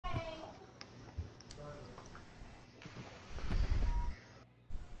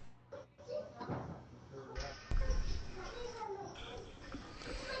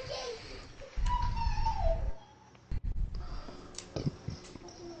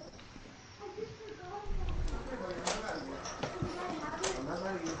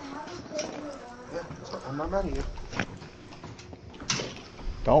my menu.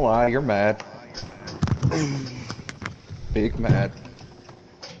 Don't lie, you're mad. Big mad.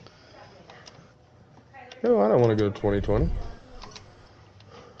 No, I don't want to go to 2020.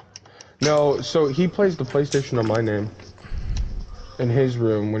 No, so he plays the PlayStation on my name. In his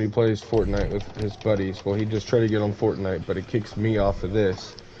room when he plays Fortnite with his buddies. Well, he just tried to get on Fortnite, but it kicks me off of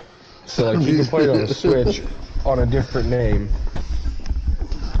this. So, like, he can play it on a Switch on a different name.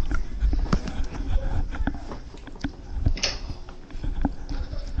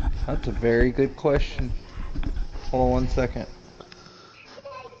 That's a very good question. Hold on one second.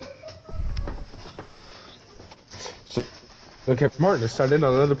 So, okay, Martin decided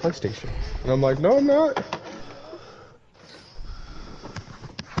on another PlayStation. And I'm like, no, I'm not.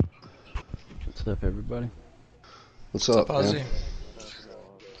 What's up, everybody? What's up, Ozzy? man?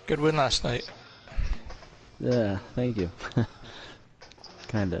 Good win last night. Yeah, thank you.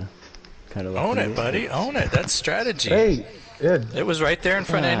 kinda Own it, buddy. Own it. That's strategy. Hey, yeah. It was right there in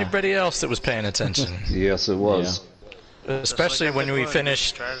front of anybody else that was paying attention. Yes, it was. Yeah. Especially when we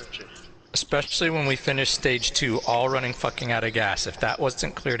finished. Especially when we finished stage 2, all running fucking out of gas. If that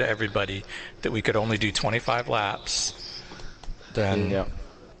wasn't clear to everybody that we could only do 25 laps, then yeah,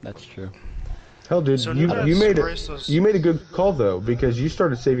 that's true. Hell, dude, So you made those... you made a good call though, because you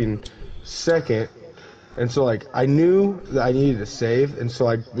started saving second, and so like I knew that I needed to save, and so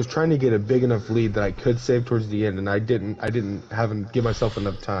I was trying to get a big enough lead that I could save towards the end, and I haven't give myself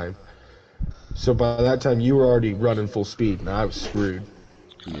enough time. So by that time you were already running full speed, and I was screwed.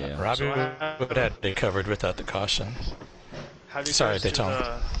 Yeah. Robbie would have it covered without the caution. How do you Sorry, guys they do told me.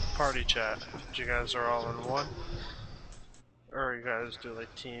 the party chat? You guys are all in one? Or you guys do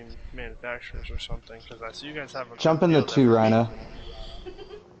like team manufacturers or something? Because I see you guys have a Jump in the 2, Rhino.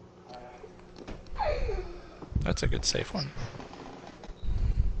 That's a good safe one.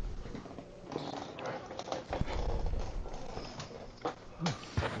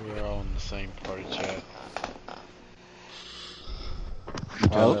 We're all in the same party chat.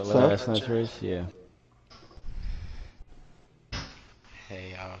 Oh, That so? last night's race, yeah.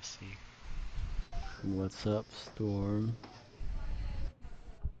 Hey, I'll see. What's up, Storm?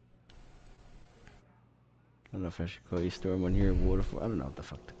 I don't know if I should call you Storm when here, Waterforce. I don't know what the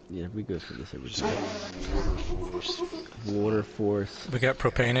fuck. Yeah, we go through this every time. Water Force. We got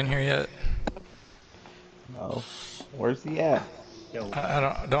propane in here yet? No. Where's he at?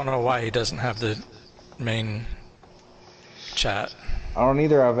 I don't know why he doesn't have the main chat. I don't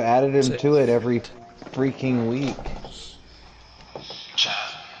either. I've added him to it every freaking week.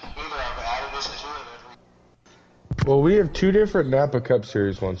 Well, we have 2 different NAPA Cup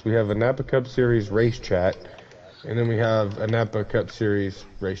Series ones. We have a NAPA Cup Series race chat, and then we have a NAPA Cup Series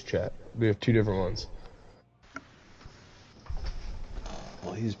race chat. We have 2 different ones.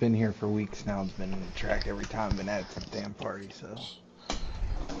 Well, he's been here for weeks now. He's been in the track every time, been at some damn party, so. I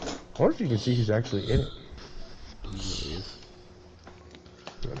wonder if you can see who's actually in it. He really is.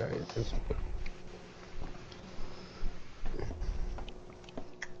 No, no, it is.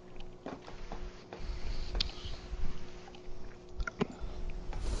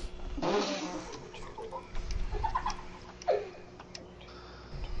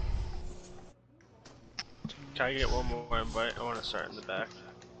 Can I get one more invite? I want to start in the back.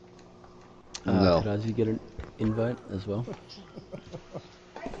 No. Could Ozzy get an invite as well?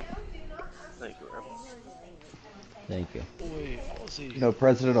 Thank you, Rebel. Thank you. Wait, Ozzy. You know,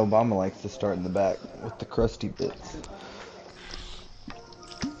 President Obama likes to start in the back with the crusty bits.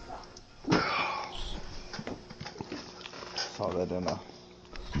 Saw that in a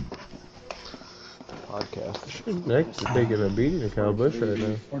podcast. Nick's taking a beating of Kyle Busch right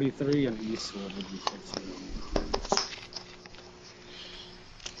now. 43 and Eastwood would be 15.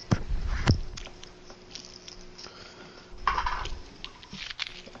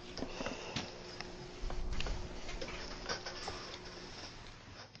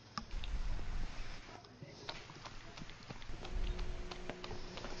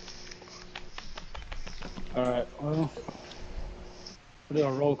 Alright, well, we'll do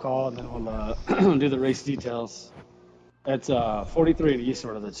a roll call and then we'll do the race details. It's 43 and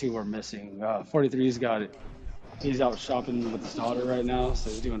Eastwood are the 2 we're missing. 43's got it. He's out shopping with his daughter right now, so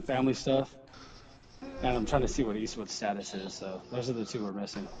he's doing family stuff. And I'm trying to see what Eastwood's status is, so those are the 2 we're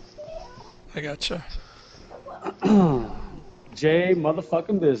missing. I gotcha. Jay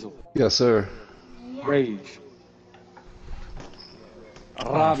motherfucking Bizzle. Yes, sir. Rage.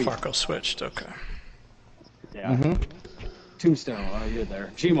 Robbie. Farco switched, okay. Yeah. Tombstone, oh, you're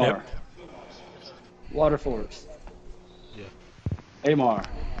there. Gmar. Yep. Waterforce. Yeah. Amar.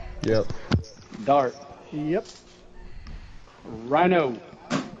 Yep. Dart. Yep. Rhino.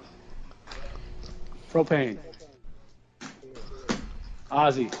 Propane.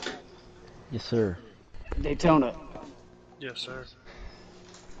 Ozzy. Yes, sir. Daytona. Yes, sir.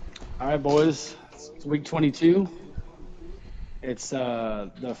 All right, boys. It's week 22. It's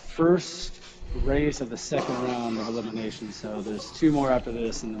the first race of the second round of elimination. So there's 2 more after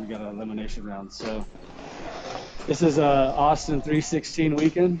this, and then we got an elimination round. So this is Austin 316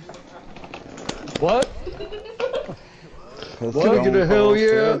 weekend. What? Let's Can I get a hell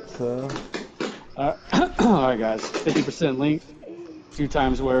yeah? All right, guys. 50% link, 2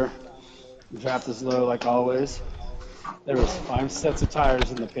 times wear. Draft is low like always. There was 5 sets of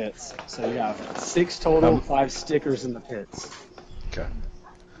tires in the pits. So you got 6 total, 5 stickers in the pits. Okay.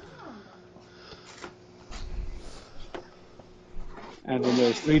 And then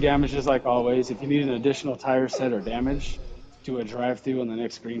there's 3 damages like always. If you need an additional tire set or damage, do a drive-through on the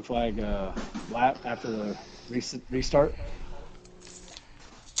next green flag lap after the restart.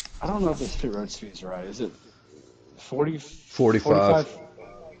 I don't know if this pit road speed is right. Is it 40? 45.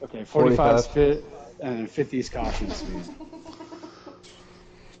 Okay, 45 is pit and 50 is caution speed.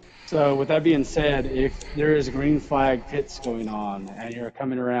 So with that being said, if there is green flag pits going on and you're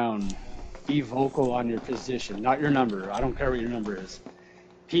coming around, be vocal on your position, not your number. I don't care what your number is.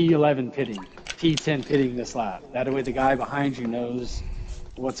 P11 pitting, P10 pitting this lap. That way the guy behind you knows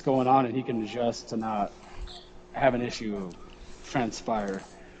what's going on and he can adjust to not have an issue transpire.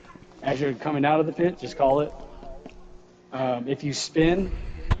 As you're coming out of the pit, just call it. If you spin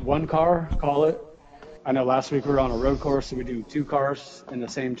 1 car, call it. I know last week we were on a road course, so we do 2 cars in the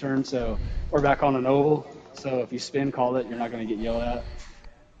same turn. So we're back on an oval. So if you spin, call it. You're not going to get yelled at.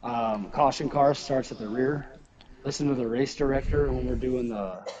 Caution car starts at the rear. Listen to the race director when we're doing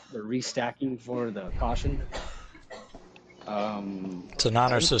the restacking for the caution. It's an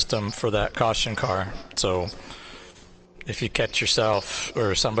honor system for that caution car. So if you catch yourself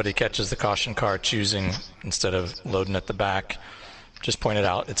or somebody catches the caution car choosing instead of loading at the back, just point it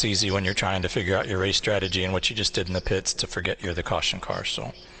out. It's easy when you're trying to figure out your race strategy and what you just did in the pits to forget you're the caution car.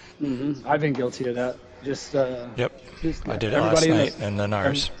 So. I've been guilty of that. Yep. I did it last night and then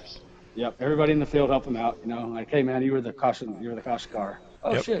ours. Yep. Everybody in the field help them out. You know, like, hey man, you were the caution car.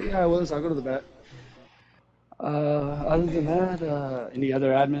 Oh Yep. shit, yeah, I was. I'll go to the back. Other than that, any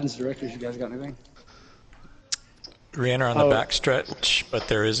other admins, directors, you guys got anything? Re-enter on the back stretch, but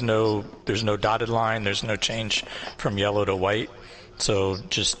there's no dotted line. There's no change from yellow to white. So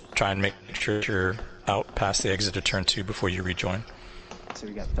just try and make sure you're out past the exit of turn 2 before you rejoin. So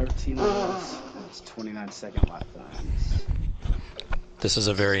we got 13 of those. It's 29-second lap times. This is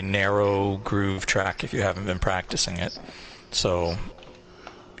a very narrow groove track if you haven't been practicing it. So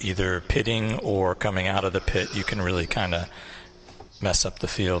either pitting or coming out of the pit, you can really kind of mess up the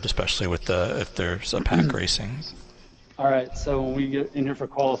field, especially with if there's a pack racing. All right, so when we get in here for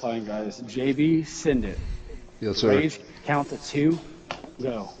qualifying, guys, JB, send it. Yes, sir. Rage, count to 2,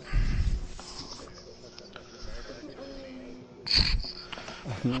 go.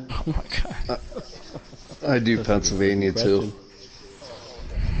 Oh my god. I do Pennsylvania too.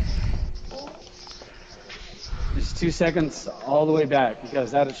 Just 2 seconds all the way back,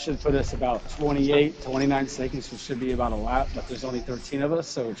 because that should put us about 29 seconds, which should be about a lap, but there's only 13 of us,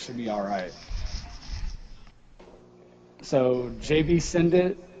 so it should be all right. So JB, send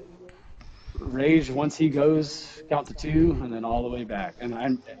it. Rage, once he goes, count to 2, and then all the way back. And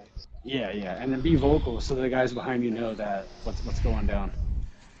and then be vocal so the guys behind you know that what's going down.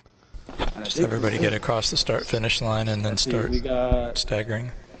 Just everybody get across the start-finish line and then start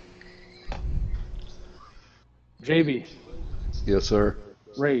staggering. JB. Yes, sir.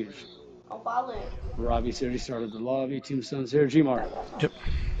 Rage. Robbie's here. He started the lobby. Tombstone's here. Gmar. Yep.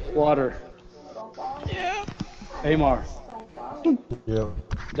 Water. Yeah. Amar. Yeah.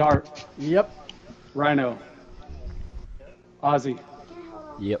 Dart. Yep. Rhino. Ozzy.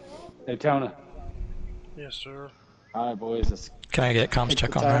 Yep. Daytona. Yes, sir. All right, boys. Let's Can I get comms kick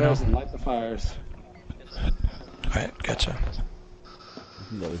check the on right now? tires and light the fires. Alright, gotcha.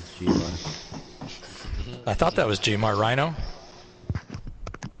 That was G1. I thought that was Gmar. Rhino?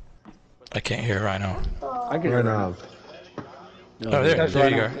 I can't hear Rhino. I can Right now. Oh, there you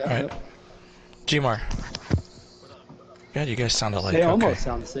Rhino. go. Yeah, Alright. yep. Gmar. God, you guys sound alike. They Okay. almost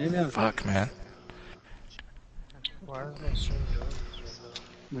sound the same, yeah. Fuck, man. Why is my stream doing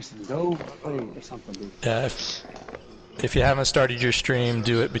Listen, go play or something, dude. Yeah, if you haven't started your stream,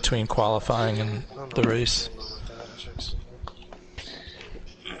 do it between qualifying and the race.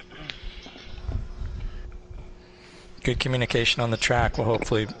 Good communication on the track will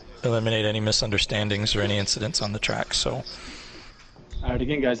hopefully eliminate any misunderstandings or any incidents on the track. So, All right,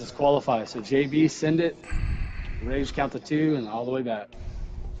 again, guys, let's qualify. So JB, send it. Rage, count to 2, and all the way back.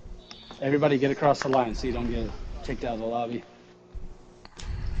 Everybody get across the line so you don't get kicked out of the lobby.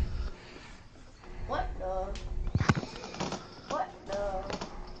 What the? What the?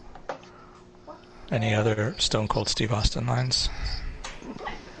 Any other Stone Cold Steve Austin lines?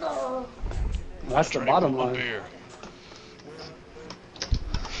 No. That's the bottom line. Beer.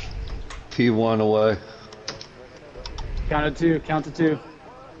 P1 away. Count to two. Count to two.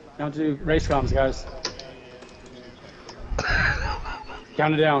 Count to two. Race comms, guys.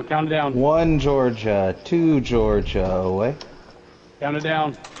 Count it down. Count it down. 1 Georgia, 2 Georgia away. Count it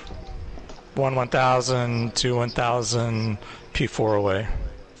down. 1 1000, 2 1000, P4 away.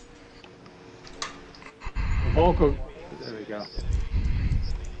 Vocal. There we go.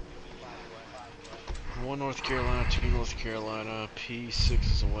 1 North Carolina, 2 North Carolina, P6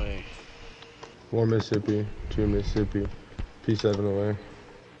 is away. 1 Mississippi, 2 Mississippi, P7 away.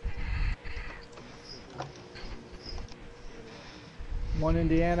 1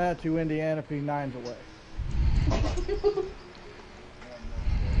 Indiana, 2 Indiana, P9's away.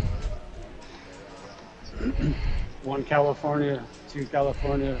 One California, 2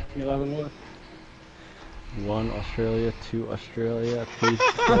 California, P11 away. 1 Australia, 2 Australia,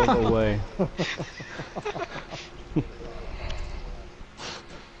 P12 away.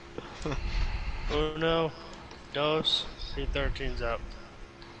 Uno, dos, P13's out.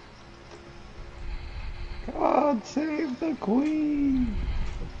 God save the Queen.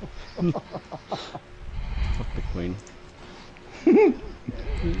 Fuck the Queen.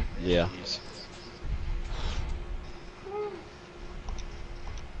 Yeah.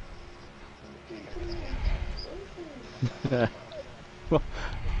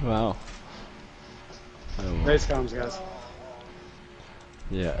 Wow. Race comms, guys.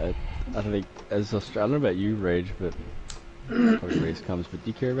 Yeah, I think as I don't know about you, Rage, but probably race comes. But do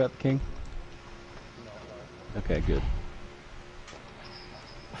you care about the king? Okay, good.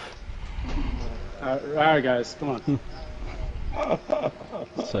 All right, guys, come on.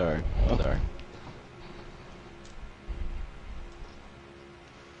 Sorry. Okay.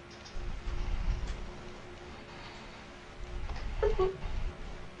 I don't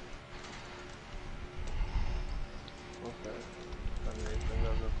even think I'm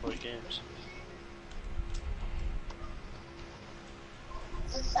gonna play games.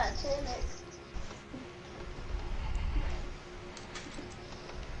 It's Titanic.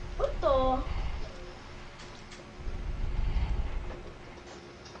 What the?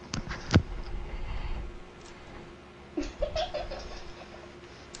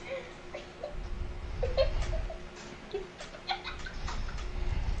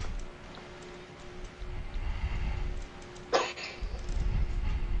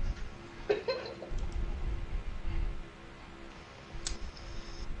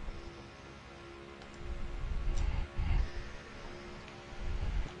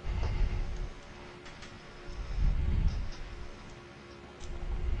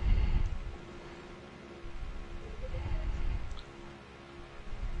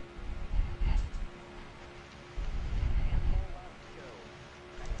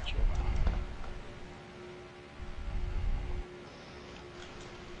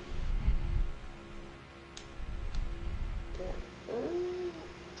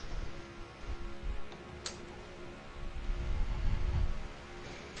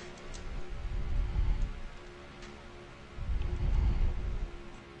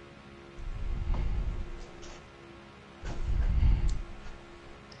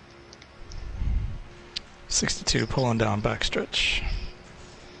 '62 pulling down backstretch.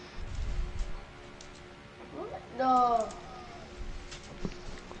 No.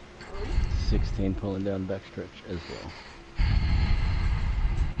 16 pulling down backstretch as well.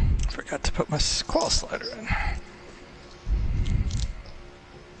 Forgot to put my qual slider in.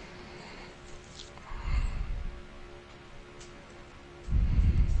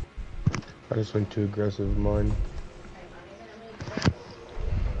 I just went too aggressive with mine.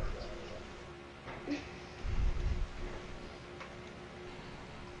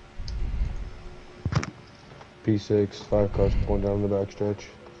 P6, 5 cars pulling down the backstretch.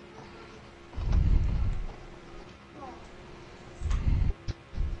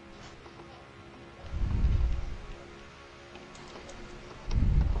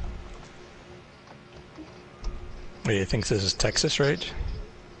 Wait, you think this is Texas Rage?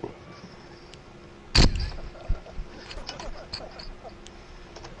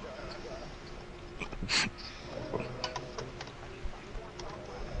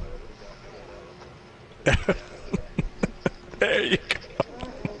 There you go.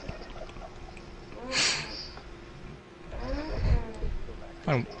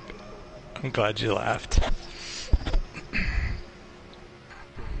 I'm glad you laughed.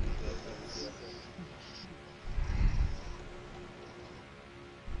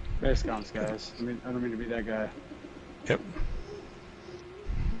 Race comms, guys. I don't mean to be that guy. Yep.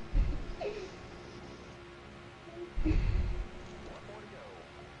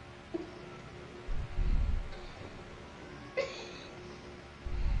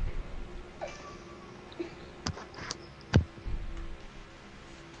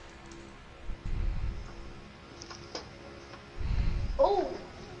 Oh,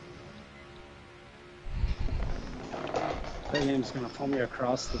 That game's gonna pull me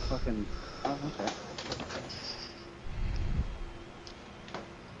across the fucking. Oh, okay.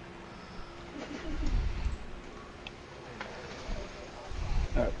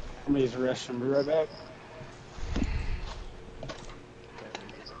 Alright, I'm gonna use the restroom. Be right back.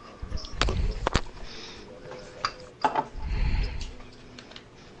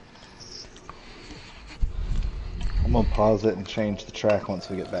 I'm gonna pause it and change the track once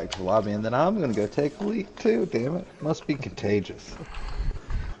we get back to the lobby, and then I'm gonna go take a leak too. Damn it, must be contagious,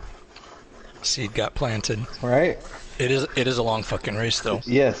 Seed got planted. right? It is a long fucking race though.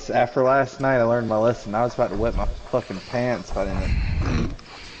 Yes. After last night, I learned my lesson. I was about to wet my fucking pants, but I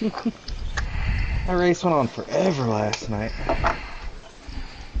didn't. That race went on forever last night.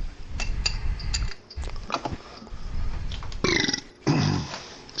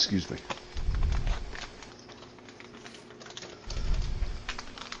 Excuse me.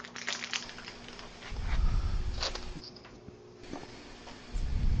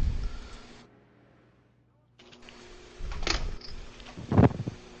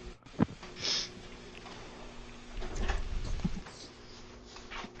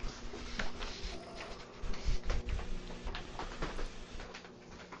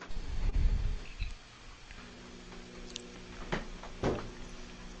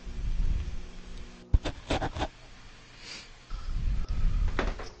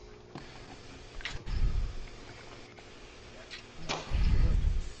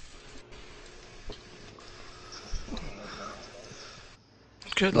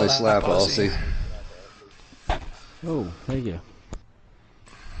 Good Nice lap, Aussie. Aussie. Oh, thank you.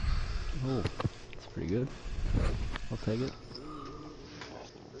 Oh, that's pretty good. I'll take it.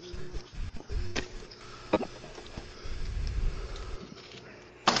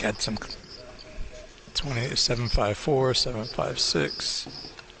 Got some 754, 756,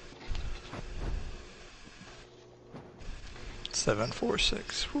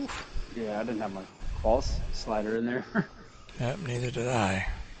 746. Whew. Yeah, I didn't have my false slider in there. Yep, neither did I.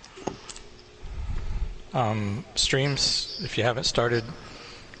 Streams, if you haven't started,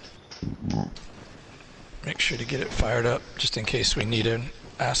 make sure to get it fired up just in case we need to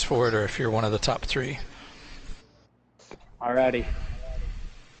ask for it, or if you're one of the top 3. Alrighty.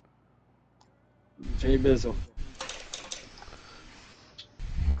 Jay Bizzle.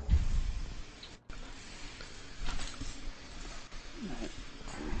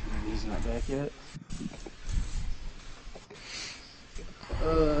 He's not back yet.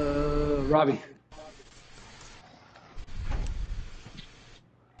 Robbie.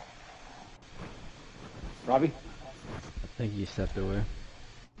 Robbie? I think you stepped away.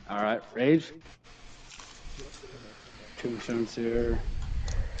 Alright, Rage. 2 machines here.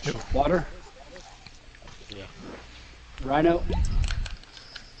 Water? Yeah. Rhino?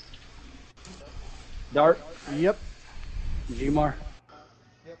 Dart? Yep. Gmar?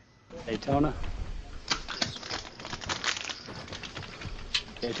 Daytona?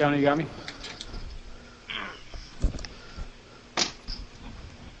 Daytona, you got me?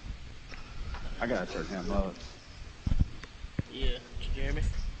 I gotta turn him up. Yeah, did you hear me?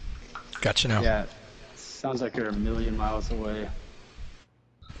 Gotcha now. Yeah, sounds like you're a million miles away.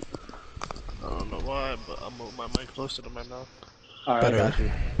 I don't know why, but I'm moving my mic closer to my mouth. Alright, I got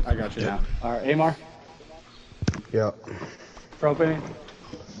you. I got you now. Alright, Amar? Yeah. Propane?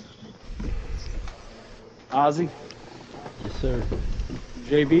 Ozzy? Yes, sir.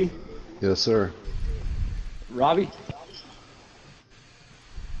 JB? Yes, sir. Robbie?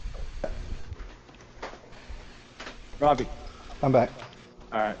 Robbie? I'm back.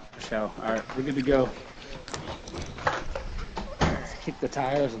 Alright, Michelle. Alright, we're good to go. Let's kick the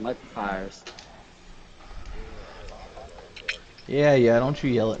tires and light the fires. Yeah, don't you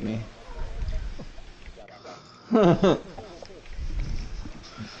yell at me. Good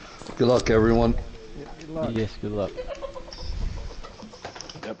luck, everyone. Good luck. Yes, good luck.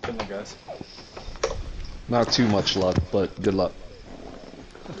 Yep, good luck, guys. Not too much luck, but good luck.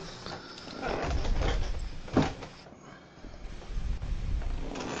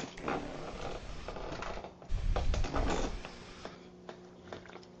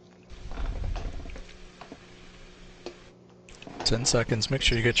 Ten seconds. Make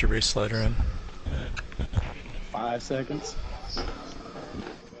sure you get your race slider in. 5 seconds.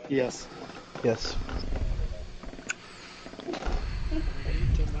 Yes. Yes.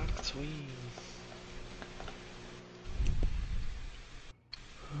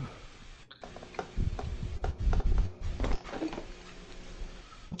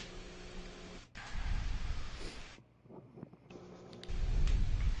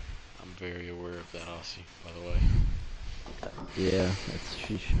 I'm very aware of that, Aussie, by the way. Yeah,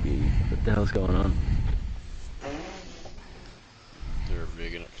 she should be. What the hell's going on? They're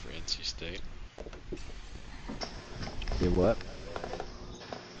rigging it for NC State. They what?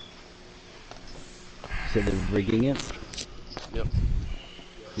 So they're rigging it? Yep.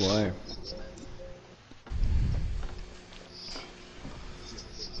 Why?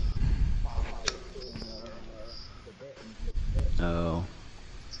 Oh.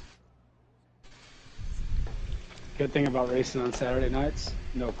 Good thing about racing on Saturday nights,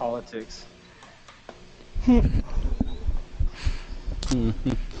 no politics.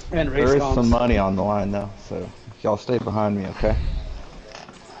 And race There is comms. some money on the line though, so y'all stay behind me, okay?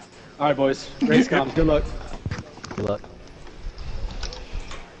 All right, boys. Race comms. Good luck. Good luck.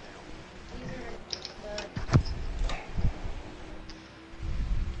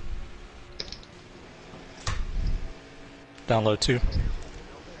 Download 2.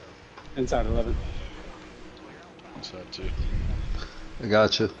 Inside 11. Inside 2. I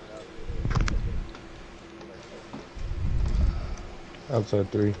gotcha.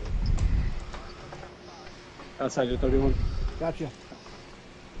 Outside 3. Outside your 31. Gotcha.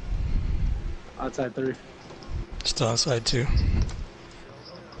 Outside 3. Still outside 2.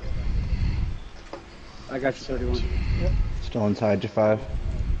 I got you 31. Still inside your 5.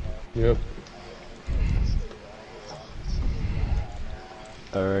 Yep.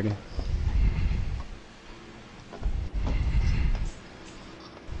 Alrighty.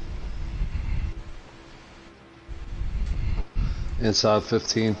 Inside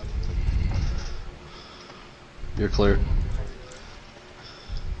 15. You're clear.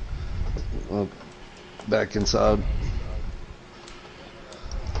 Well, back inside.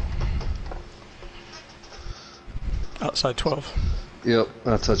 Outside 12. Yep,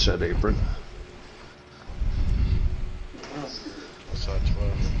 I touched that apron. Outside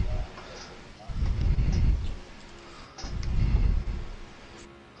 12.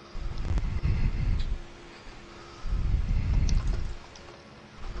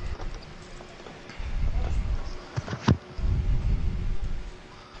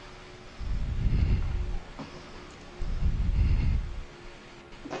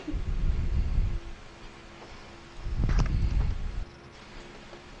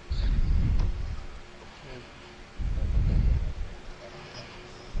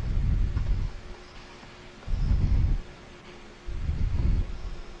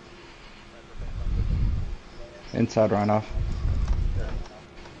 Inside runoff.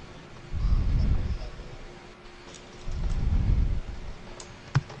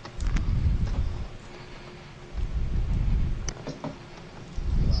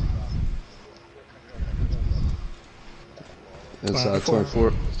 Inside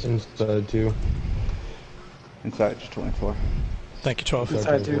 24. Inside 2. Inside just 24. Thank you, 12.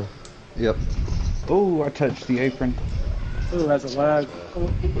 Inside 2. Yep. Oh, I touched the apron. Ooh, that's a lag.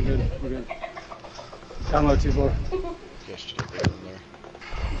 Oh, we're good. We're good. Download 2-4. Guess you did in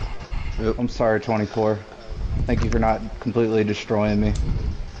there. Yep. I'm sorry, 24. Thank you for not completely destroying me.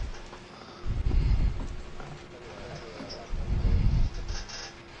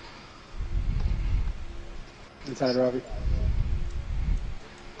 Inside Robbie.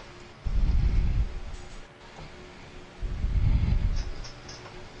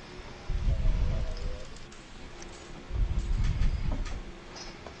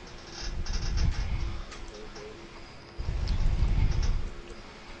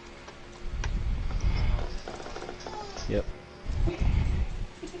 Yep.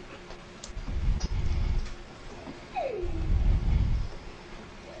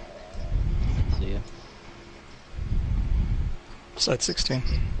 See ya. Side 16.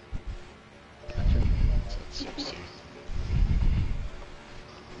 Gotcha. Inside 16.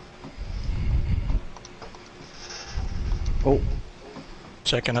 Oh,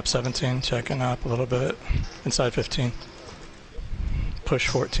 Checking up 17. Checking up a little bit. Inside 15. Push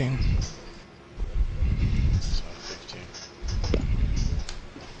 14. Inside 15.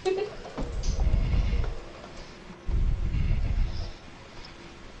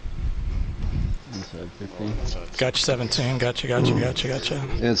 Inside 15. Inside Gotcha 17. Gotcha.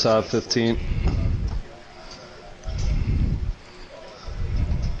 Inside 15.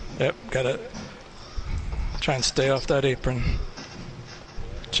 Yep, got it. Try and stay off that apron.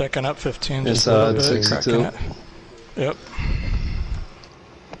 Checking up 15. Just a little Inside bit. 62. Cracking it. Yep.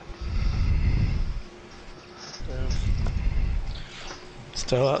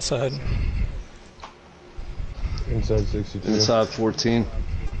 Still outside. Inside 62. Inside 14.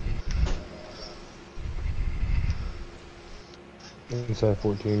 Inside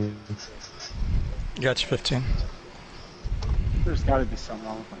 14. Got you 15. There's got to be something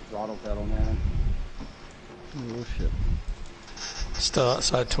wrong with my throttle pedal, man. Oh shit. Still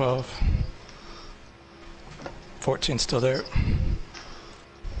outside 12. 14 still there.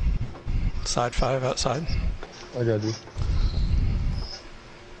 Side 5 outside. I got you.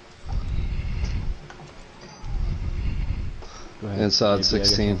 Go ahead. Inside JP,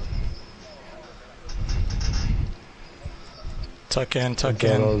 16. Tuck in, tuck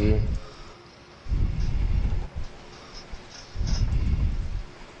Inside in. LZ.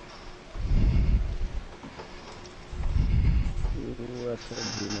 Ooh, outside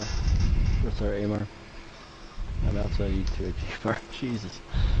Gma. What's our AMR? I'm outside you too, Gmar. Jesus.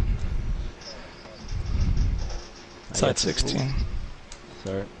 I Side got you. 16.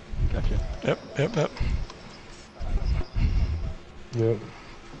 Sorry. Gotcha. Yep. Yep. I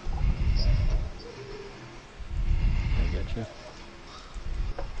gotcha.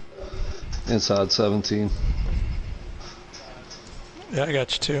 Inside 17. Yeah, I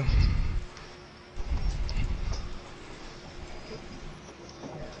got you too.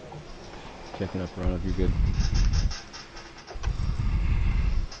 Checking up run if you're good.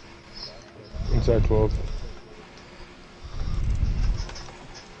 Inside 12.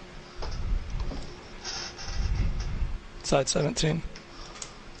 Side 17.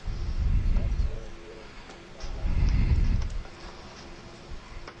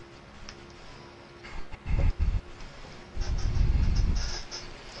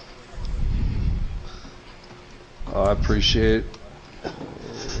 Oh, I appreciate it.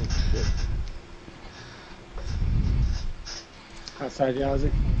 Outside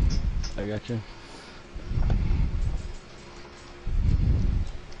Yazzie. I gotcha.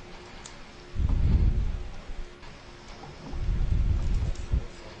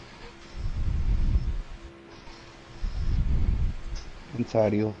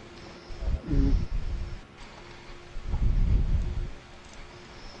 Inside you.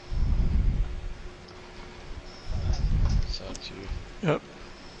 Side 2. Yep.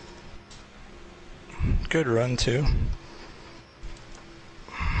 Good run too.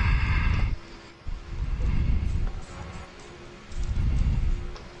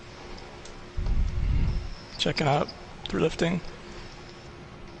 Checking out through lifting.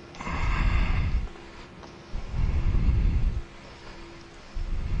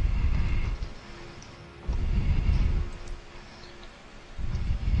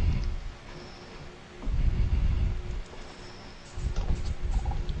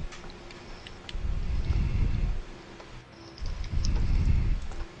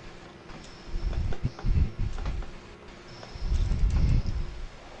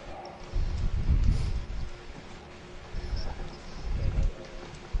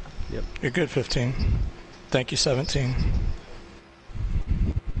 Yep. You're good, 15. Thank you, 17.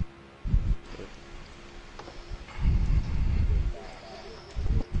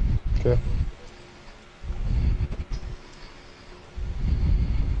 Okay.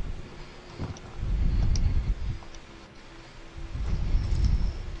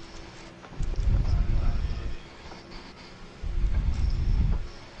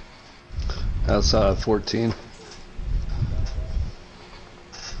 Outside 14.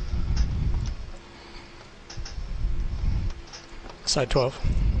 Side 12.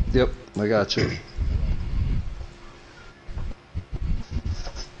 Yep, I got you.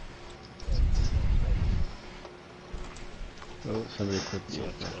 Oh, somebody clicked me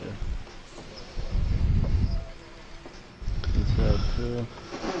up back there. Inside 2.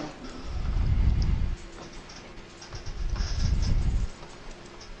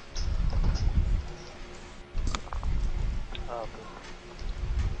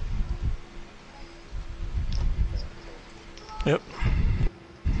 Yep.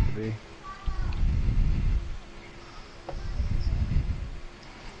 B.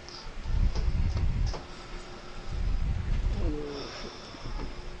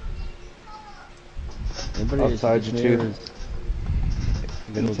 Anybody Outside you too.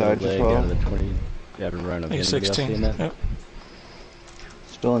 Inside you 12. Out of the 20 yard run of You're anybody else 16. seen that? Yep.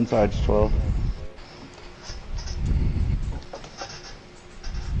 Still inside you 12.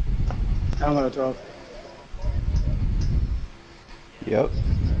 Down low 12. Yep.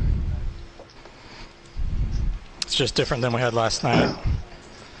 It's just different than we had last night.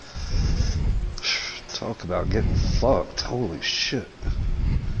 Talk about getting fucked. Holy shit.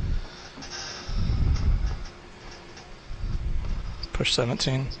 Push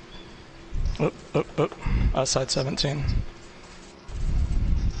 17. Oop. Outside 17.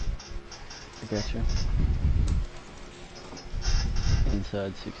 got you.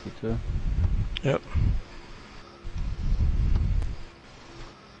 Inside 62. Yep.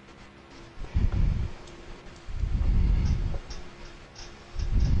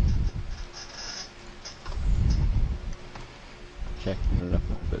 Check it up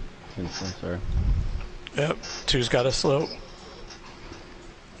a bit. I'm sorry. Yep. 2's got a slope.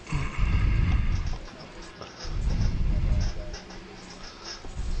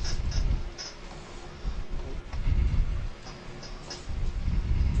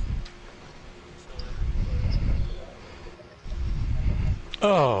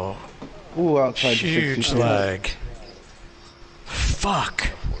 Oh. Ooh, outside Huge 62. lag. Fuck.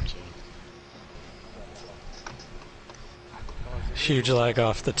 Huge lag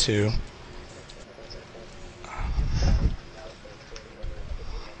off the 2.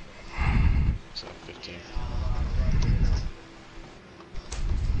 So 15.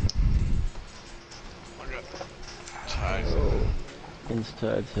 I got tied.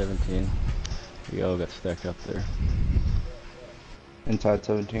 Inside 17. We all got stacked up there. Inside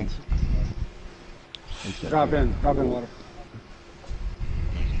 17. Inside Drop in water.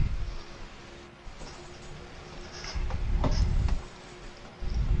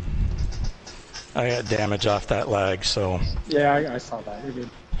 I got damage off that lag, so. Yeah, I saw that. You're good.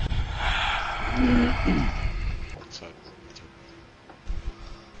 So,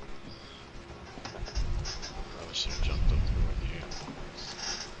 I should have jumped up there with you.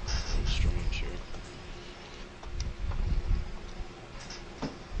 It's a little strange here.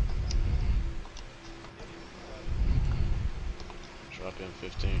 Drop in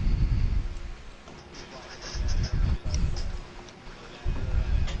 15.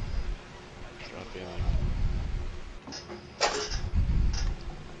 Drop in.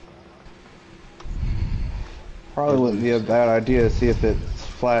 Probably wouldn't be a bad idea to see if it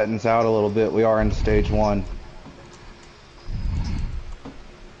flattens out a little bit. We are in stage 1.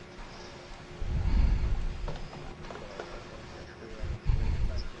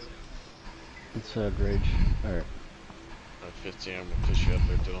 Inside rage. Alright. Alright, 15, I'm gonna push you up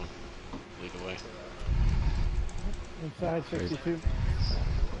there, Dylan. Lead the way. Inside 62.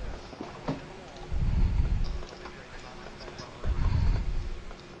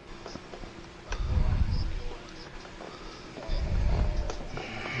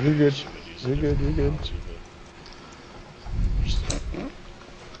 You're good. You're good. You're good.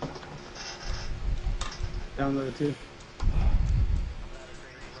 Down there too.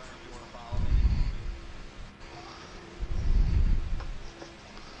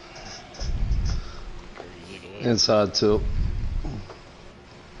 Inside 2.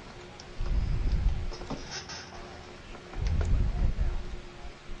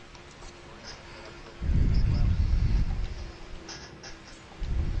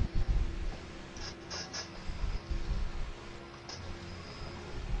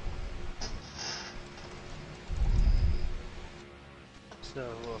 Still a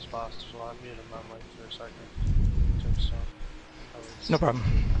little spots, so I muted my mic for a second. No problem.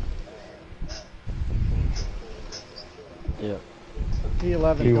 Yeah.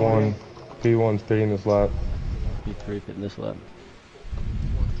 P11 P1. going in. P1's pitting this lap. P3 hitting this lap.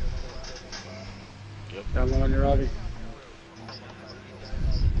 Yep. Down low on your Robbie.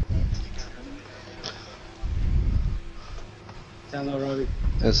 Down low, Robbie.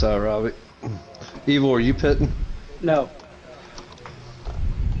 Inside Robbie. Evil, are you pitting? No.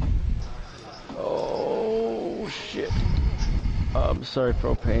 Oh shit. Sorry,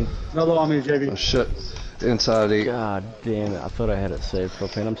 propane. No low on me, Oh JB. shit. Inside 8. God damn it. I thought I had it saved,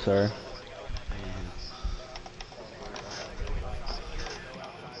 propane. I'm sorry.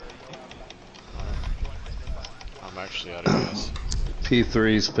 I'm actually out of gas.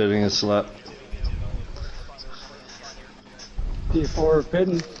 P3's pitting this lap. P4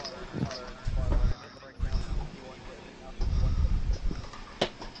 pitting.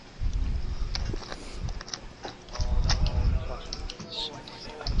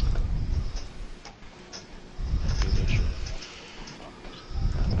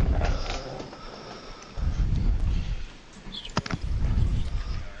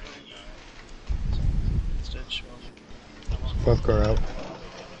 Left car out.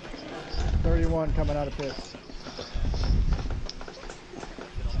 31 coming out of pits.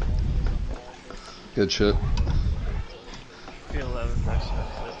 Good shit. P11 next to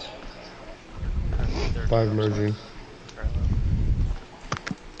the 5 merging.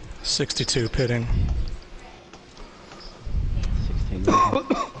 62 pitting. 16.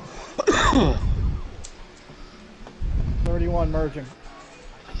 31 merging.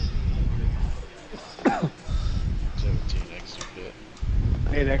 17 exit pit.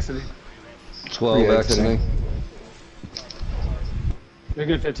 8 exiting. 12 exiting. You're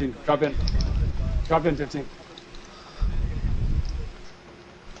good, 15. Drop in. Drop in, 15.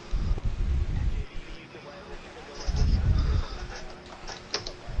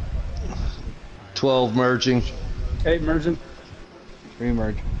 $12 merging. 8 merging. 3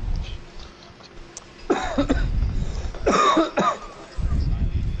 merge.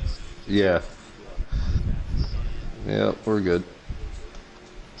 Yeah. Yep, we're good.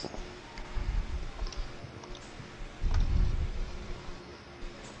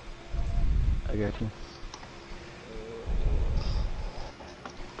 I got you.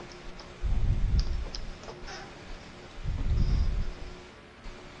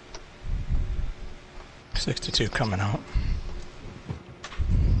 $62 coming out.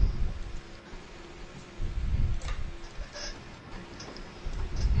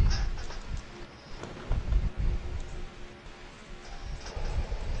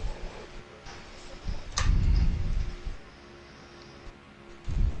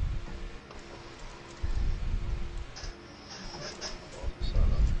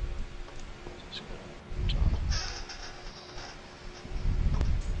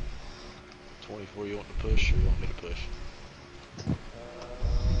 You want to push or you want me to push?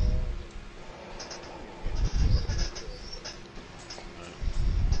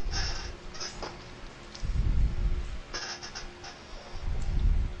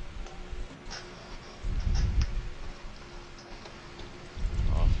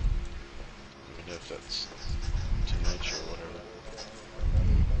 Off. Let me know if that's too much or whatever.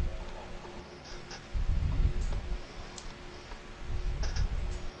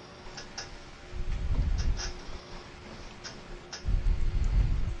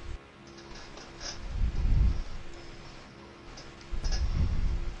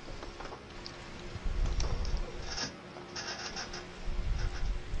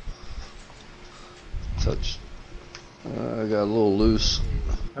 Touch. I got a little loose.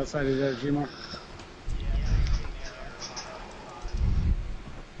 Outside of there, G-Mark.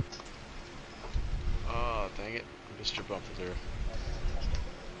 Ah, dang it. I missed your bumper there.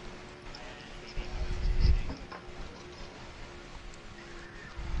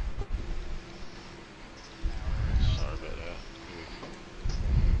 Sorry about that.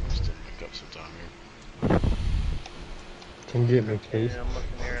 We'll still pick up some time here. Can you get me a case? Yeah, I'm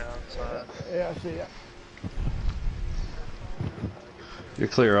looking here outside. Yeah, I see ya. You're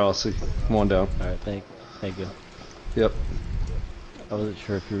clear, Aussie. Come on down. Alright, thank you. Yep. I wasn't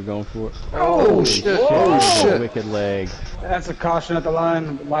sure if you were going for it. Oh, shit. Oh, shit. Wicked leg. That's a caution at the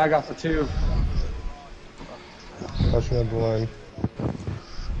line. Lag off the 2. Caution at the line.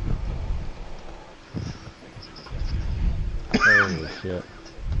 Holy shit.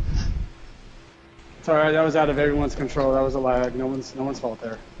 It's alright, that was out of everyone's control. That was a lag. No one's fault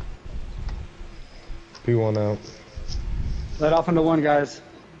there. P1 out. Let off into 1, guys.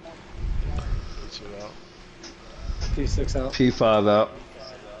 Two out. P6 out. P5 out.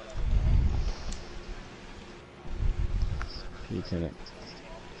 Lieutenant.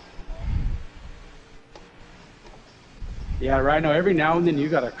 Yeah, right now, every now and then you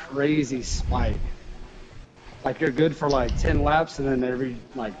got a crazy spike. Like you're good for like 10 laps, and then every,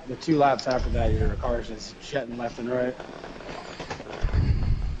 like, the 2 laps after that, your car's just jetting left and right.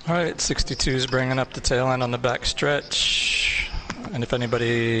 Alright, 62's bringing up the tail end on the back stretch. And if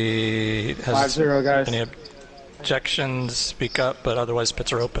anybody has 5-0, guys. any objections, speak up, but otherwise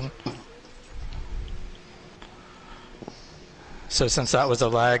pits are open. So since that was a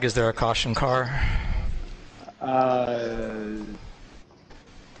lag, is there a caution car?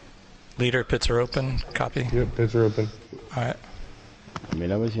 Leader, pits are open. Copy. Yep, pits are open. Alright. I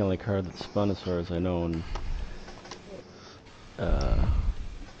mean, I was the only car that spun as far as I know, and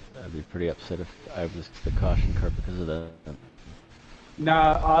I'd be pretty upset if I was the caution car because of that.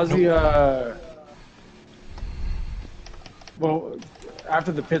 Nah, Ozzy, well,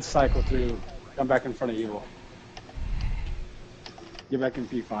 after the pit cycle through, come back in front of you. Get back in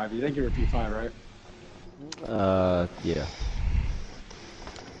P5. You think you were P5, right? Yeah.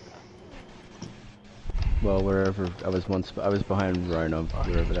 Well, wherever I was I was behind Rhino,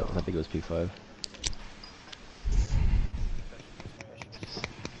 wherever that was. I think it was P5.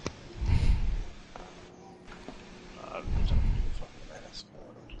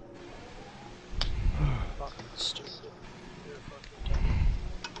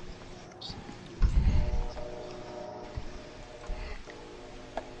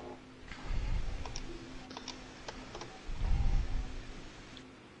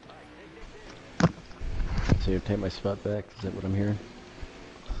 So you take my spot back? Is that what I'm hearing?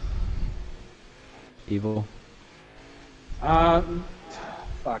 Evil?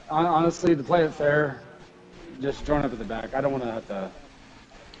 Fuck. Honestly, to play it fair, just join up at the back. I don't want to have to.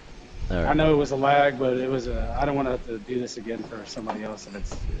 All right. I know it was a lag, but it was a. I don't want to have to do this again for somebody else if it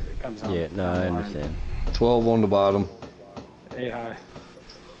comes out. Yeah, no, down I the line. understand. 12 on the bottom. 8 high.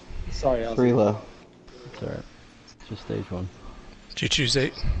 Sorry, Elsie. 3 low. It's alright. It's just stage 1. Did you choose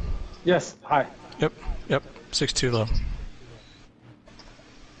 8? Yes, high. Yep. 6-2 low.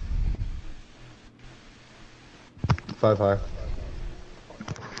 5 high.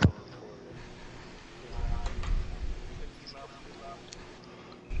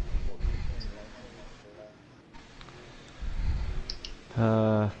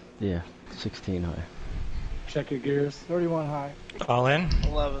 Yeah, 16 high. Check your gears. 31 high. All in?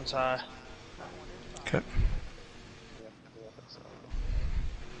 11's high. Okay.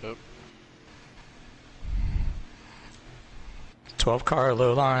 Yep. 12 car,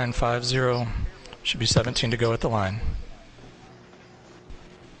 low line, 5-0. Should be 17 to go at the line.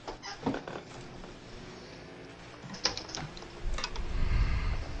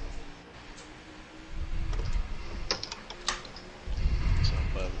 It's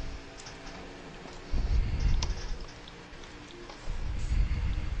 11.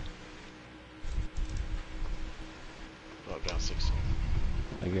 Drop down 16.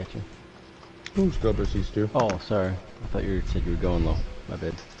 I get you. Ooh, scrubber C2. Oh, sorry. I thought you said you were going low. My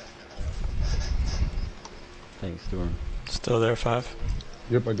bad. Thanks, Storm. Still there, 5.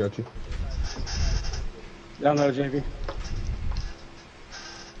 Yep, I got you. Down low, JP.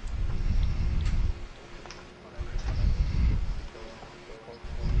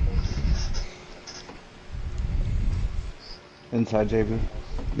 Inside JB.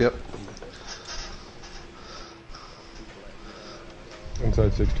 Yep.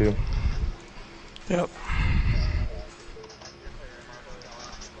 Inside 6-2. Yep.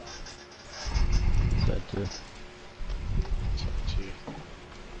 Side 2. Inside 2.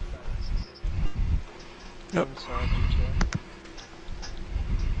 Yep. Inside G2.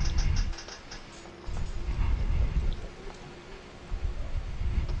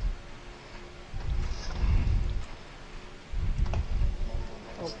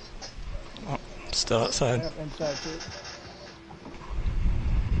 Oh, still outside. Yep, inside 2.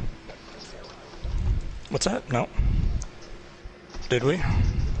 What's that? No. Did we?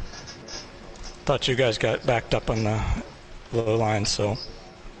 Thought you guys got backed up on the low line, so.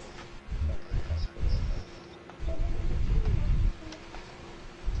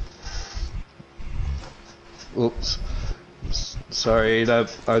 Oops. Sorry, I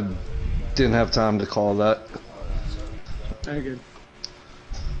didn't have time to call that. Very good.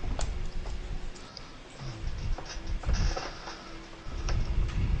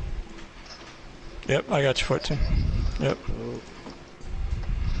 Yep, I got you 14. Yep.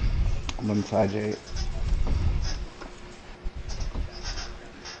 I'm inside 8.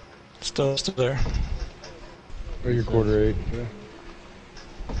 Still there. Or your quarter 8. Yeah.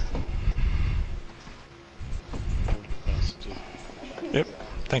 Pass 2. Yep.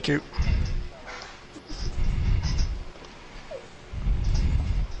 Thank you.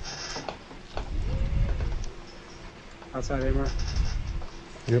 Outside Amar.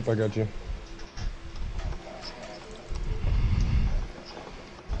 Yep, I got you.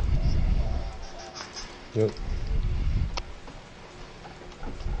 Yep.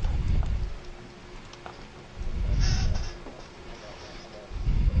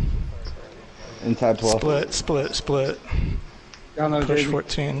 Inside 12. Split. Down low, Push JP.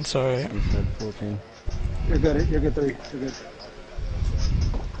 14, sorry. Inside 14. You're good. You're good. 3. You're good.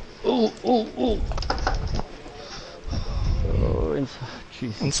 Oh, inside.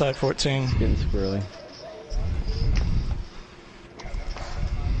 Jesus. Inside 14. It's getting squirrely.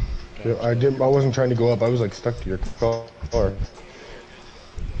 Yep, I wasn't trying to go up. I was like stuck to your car.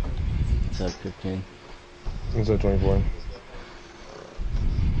 Inside 15. Inside 24.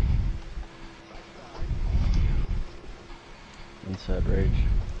 Inside rage.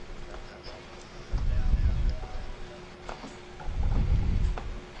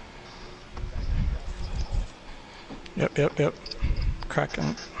 Yep.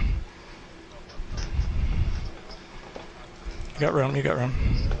 Cracking. You got room.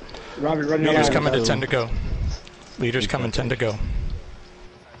 Robbie, run your Leaders line. coming to 10 to go. Leaders coming 10 to go.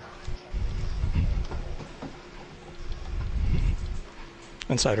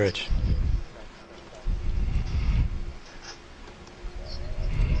 Inside ridge.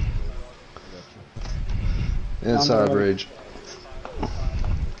 Inside rage.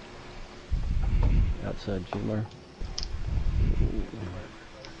 Outside Gmar.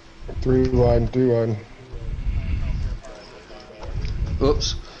 3 wide, 3 wide.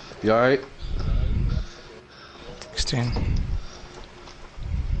 Oops. You alright? 16.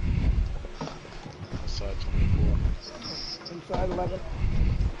 Inside 11.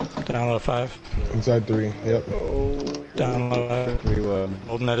 Down low 5. Inside 3. Yep. Down low 5. 3 wide.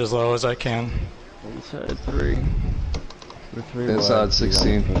 Holding it as low as I can. Inside 3. We're 3 wide. Inside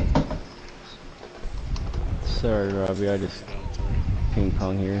 16. Sorry, Robbie, I just ping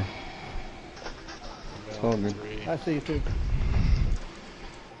pong here. It's all good. I see you too.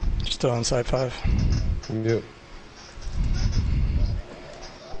 Still inside 5. Yep.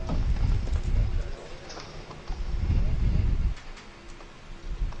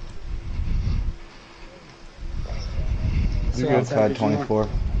 You're good. Inside 24.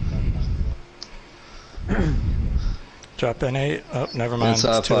 Drop in 8. Oh, never mind.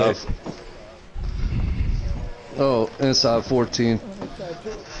 Inside It's too 5. late. Oh, inside 14.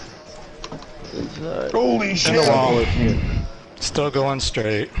 Inside. Holy shit! Still going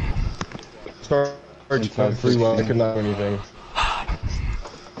straight. Start Inside 3 wide. I 16. could not do anything.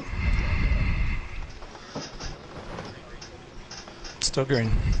 Still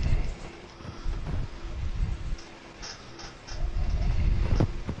green.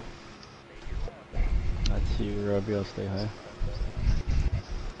 I'd see you, Robbie. I'll stay high.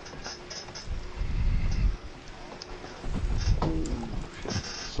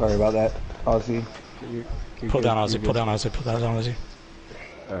 Sorry about that, Aussie. You're Pull good, down you're Aussie, good. pull down Aussie, pull down Aussie.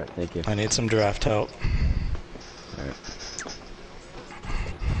 Alright, thank you. I need some draft help. Alright.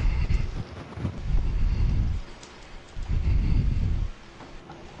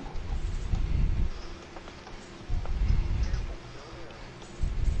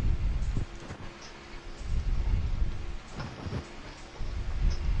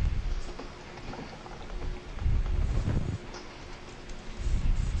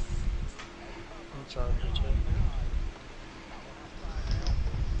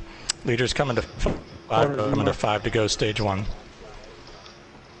 Leaders coming to 5, coming to 5 to go stage 1.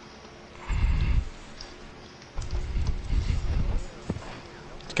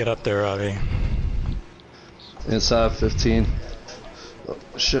 Let's get up there, Robbie. Inside 15. Oh,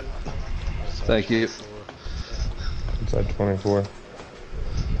 shit. Thank you. Inside 24.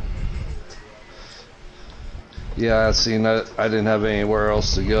 Yeah, I seen that. I didn't have anywhere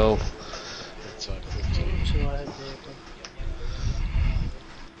else to go. Inside 15.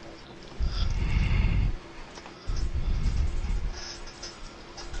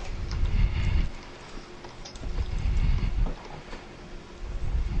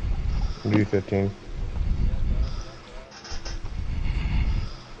 Do 15.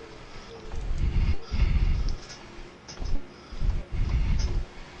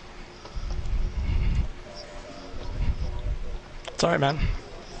 It's alright, man.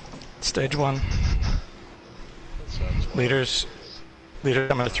 Stage 1. Inside 12. Leaders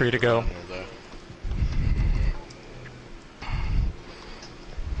coming to 3 to go. Near there.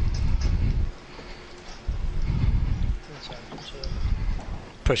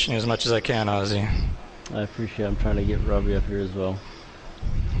 Pushing as much as I can, Ozzy. I appreciate it. I'm trying to get Robbie up here as well.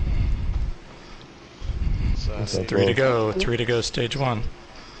 Inside 3 to go, 3 to go, stage 1.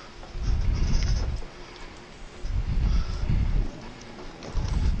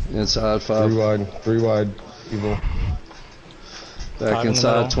 Inside 3 5. wide. 3 wide. Evil. Back 5 in the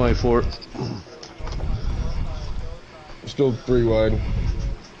inside middle. 24. Still 3 wide.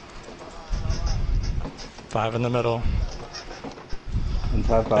 5 in the middle.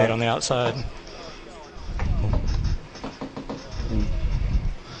 Inside 8 5. on the outside.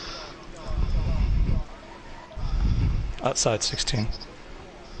 Outside 16.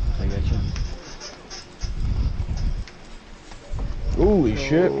 I got you. Holy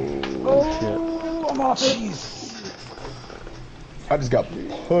shit. Oh, I'm off it. I just got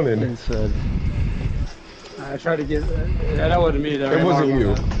punted. Inside. I tried to get. That wasn't me. There. It wasn't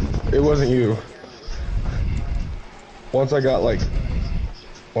you. It wasn't you. Once I got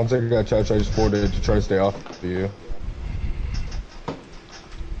touched, I just forwarded to try to stay off of you.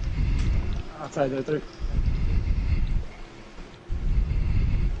 Outside there, 3.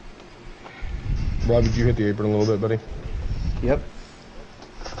 Rob, did you hit the apron a little bit, buddy? Yep.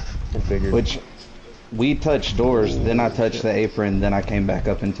 I figured. Which, we touched doors, then I touched the apron, then I came back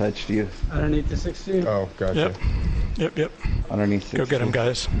up and touched you. Underneath the 16. Oh, gotcha. Yep. Underneath 16. Go get him,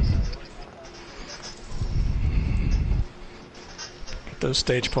 guys. Get those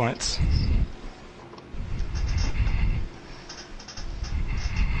stage points.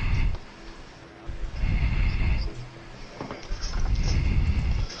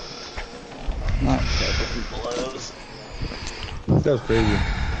 Not taking blows. That was crazy.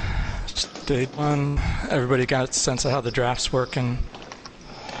 Stage 1. Everybody got a sense of how the draft's working.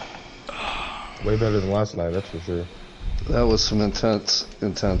 Way better than last night, that's for sure. That was some intense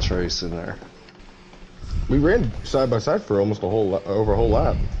race in there. We ran side by side for almost over a whole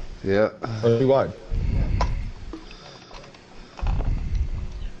lap. Yeah. Or 2 wide.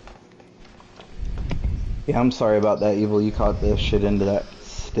 Yeah, I'm sorry about that, Evil. You caught the shit into that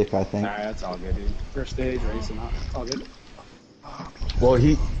stick, I think. Alright, that's all good, dude. First stage, racing, it's all good. Well,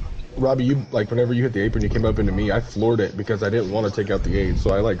 Robbie, you, like, whenever you hit the apron, you came up into me, I floored it because I didn't want to take out the 8,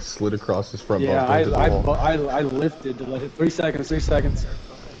 so I, like, slid across his front Yeah, bumper into the wall. I lifted to let it, 3 seconds.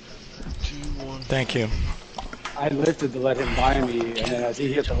 2, 1. Thank you. I lifted to let him by me, and then as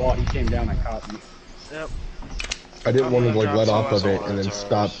he hit the wall, he came down and caught me. Yep. I didn't want to, like, let off of low it and then tires.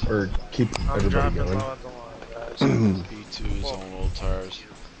 stop or keep I'm everybody dropping going. low at the line, guys. P2's on old tires.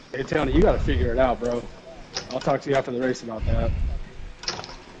 Hey, Tony, you gotta figure it out, bro. I'll talk to you after the race about that.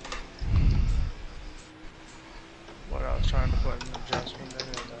 What I was trying to put an adjustment in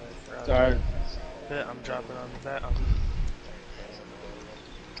and I Sorry. I'm dropping on that.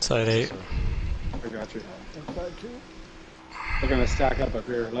 Side 8. I got you. Inside 2. They're gonna stack up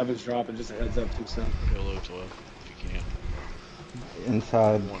here. 11's dropping, just a heads up, 2 cents. Go low 12 if you can.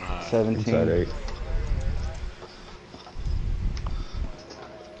 Inside One high. 17. Inside 8.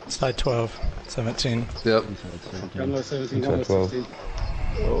 Side 12. 17. Yep. Down low 17, down low Inside 12. 16.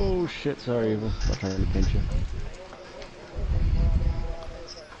 Oh shit, sorry, Evil. I'm trying to pinch you.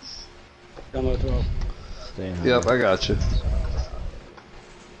 Down low 12. Stay high. Yep, I got you.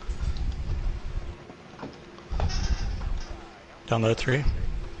 Down low 3.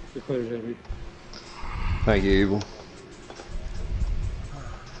 You're clear, JB. Thank you, Evil.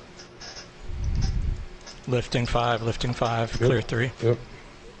 Lifting 5, lifting 5. Yep. Clear 3. Yep.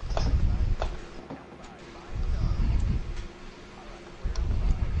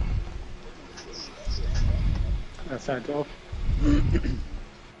 That's side 12.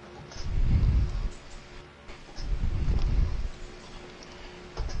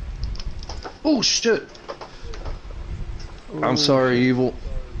 Oh shit! I'm sorry, Evil.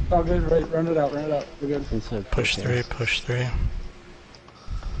 All good, right, run it out, We're good. Inside Push 14. 3, push 3.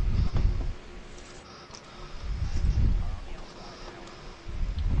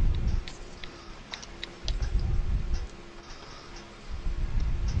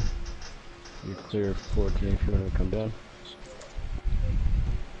 You're clear 14 if you want to come down.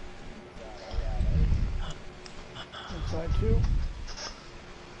 Inside 2.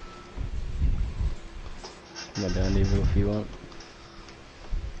 Come on down, Evil, if you want.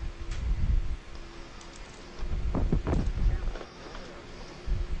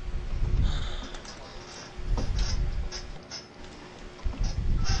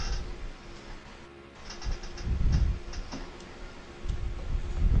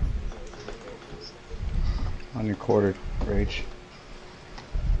 On your quarter, Rage.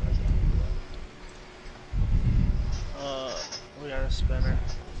 We got a spinner.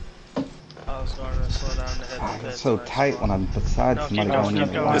 I was going to slow down to hit the It's pits. so and I tight swung. when I'm beside No, somebody keep going, going keep in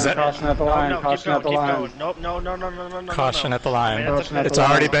the going. line. Is that- Caution at the line, caution at the line. Keep going. Nope, no. Caution at the line. Caution at the It's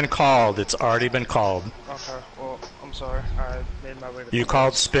line. already been called. It's already been called. Okay, well, I'm sorry. I made my way to You the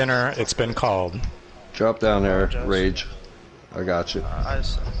called pits. spinner. It's been called. Drop down there, Apologize. Rage. I got you. I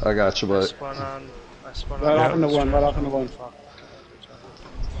I got you, I but spun on. Right off into the one, straight. right off into one.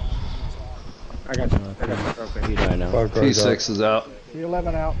 I got you. Okay. You die now. P6 is out.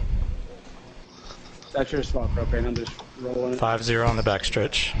 P11 out. That's your spot, propane. I'm just rolling it. 5-0 on the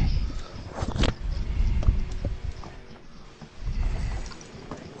backstretch.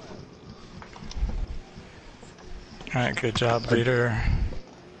 Alright, good job, leader.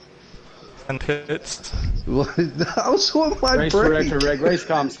 And pits. I was on my Race break. director, Reg. Race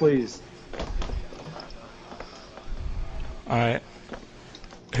comms, please. Alright.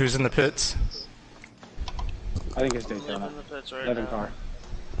 Who's in the pits? I think it's I'm Daytona. in the pits right 11 now. car.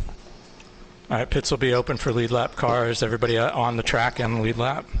 Alright, pits will be open for lead lap cars. Everybody on the track and the lead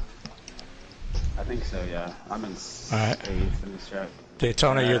lap. I think so, yeah. I'm in Alright. 8th in this track.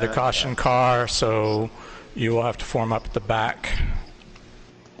 Daytona, you're the caution car, so you will have to form up at the back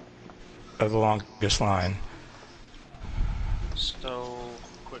of the longest line. So,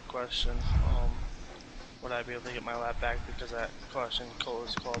 quick question. Would I be able to get my lap back because that caution call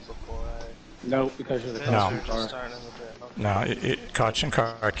was called before I Nope, because you're the pit, No. caution or just car. starting in the pit? Okay. No, caution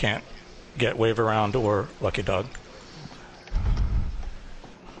car can't get wave around or lucky dog.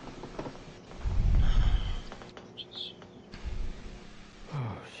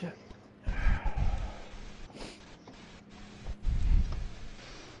 Oh, shit.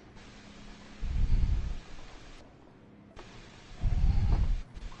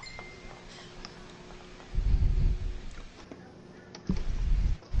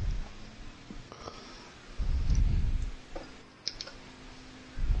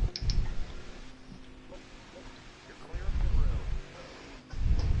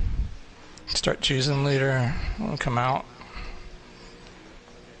 Start choosing leader. We'll come out.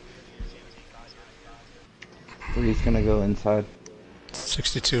 3's gonna go inside.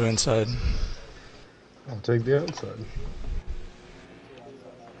 62 inside. I'll take the outside.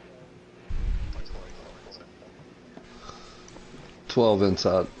 $12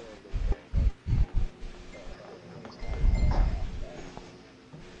 inside.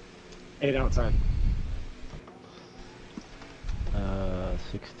 8 outside.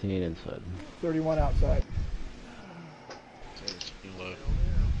 16 inside. 31 outside.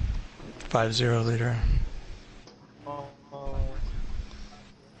 5-0 leader.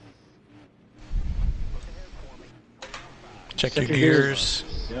 Check your gears.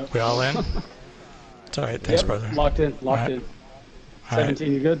 Yep. We all in? It's alright, thanks, Yep, brother. Locked in, locked in.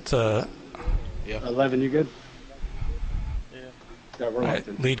 17, you good? Yeah. 11, you good? Yeah, we're Alright, locked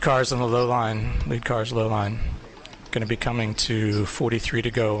in. lead cars on the low line. Lead cars low line. Gonna be coming to 43 to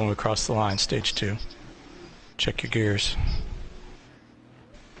go when we cross the line, stage 2. Check your gears.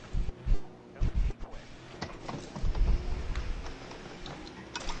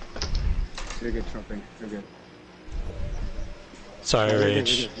 You're good, trumping. You're good. Sorry, You're good,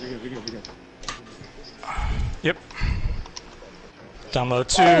 Rage. You're good. Yep. Down low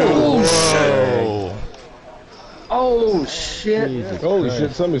 2. Oh, Whoa. Oh, shit. Jesus Holy Christ.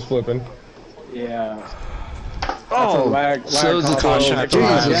 shit, somebody's flipping. Yeah. Oh, lag so the caution at the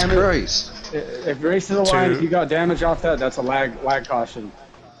line. Jesus Christ. If race to the line, if you got damage off that, that's a lag caution.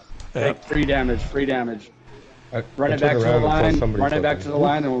 Yep. Take free damage. Run I it back turned to the around and saw line. somebody Run it back to flipping. the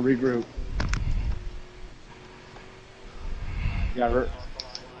line, and we'll regroup. Yeah,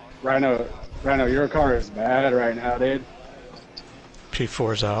 Rhino, your car is bad right now, dude.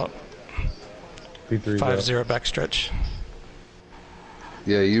 P4's out. P3's 5-0 backstretch.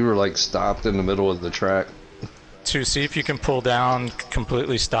 Yeah, you were like stopped in the middle of the track. 2, see if you can pull down,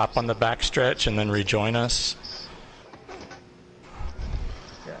 completely stop on the backstretch, and then rejoin us.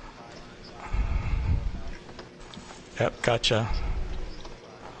 Yep, gotcha.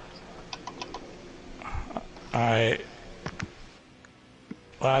 Alright.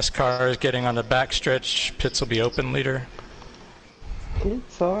 Last car is getting on the backstretch. Pits will be open, leader.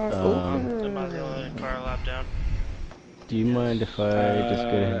 Pits are open. Am I the only car lap down? Do you mind if I just go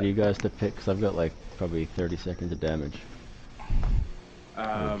ahead of you guys to pick? Because I've got like probably 30 seconds of damage.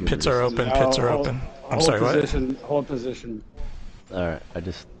 Pits are open, pits are open. I'm sorry, what? Hold position. Alright, I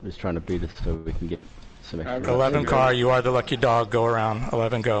just was trying to beat it so we can get some extra. 11 car, you are the lucky dog. Go around.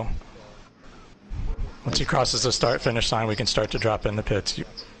 11, go. Once he crosses the start-finish line, we can start to drop in the pits.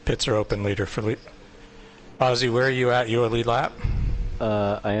 Pits are open, leader for lead. Ozzy, where are you at? You a lead lap?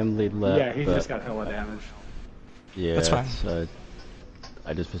 I am lead lap. Yeah, he just got hella damage. Yeah, that's fine.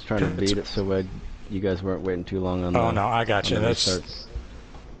 I just was trying to beat it so you guys weren't waiting too long on. Oh no, I got you. That's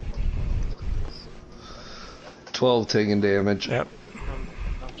 12 taking damage. Yep.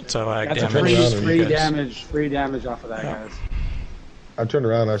 So lag That's damage. free damage off of that, guys. I turned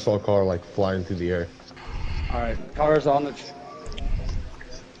around and I saw a car like flying through the air. Alright, cars on the...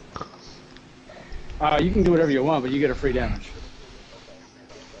 you can do whatever you want, but you get a free damage.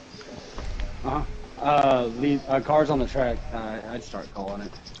 Cars on the track, I'd start calling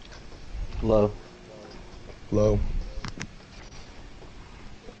it. Low. Low.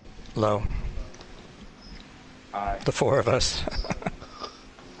 Low. The 4 of us.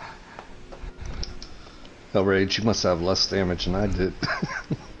 Hellrage, you must have less damage than I did.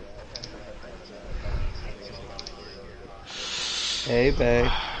 Hey, babe.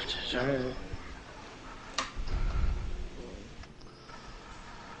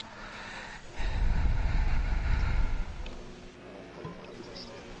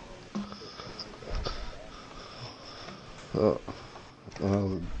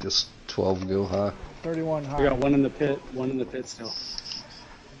 Just 12 go high. 31 high. We got one in the pit still.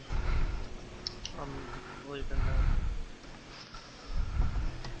 I'm leaving now.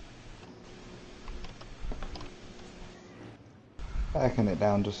 Backing it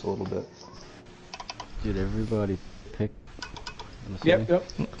down just a little bit. Did everybody pick? Yep.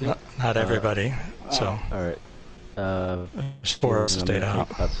 Not everybody. So. All right. There's 4 of us stayed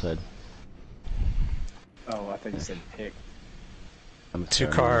out. Outside. Oh, I think you said pick. 2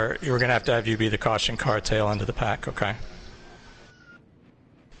 car. You were gonna have to have you be the caution car, tail into the pack. Okay.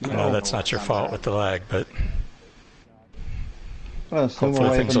 I know that's not your fault with the lag, but hopefully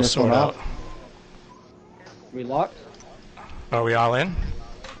things will sort out. We locked? Are we all in?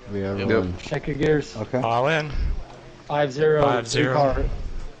 We are Yep. Check your gears. Okay. All in. 5-0. 5-0. Car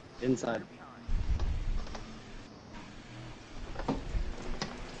inside.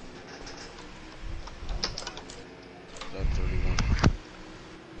 That 31.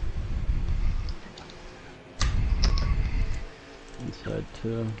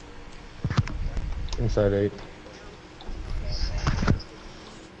 2. Inside 8.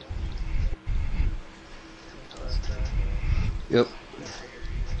 Yep.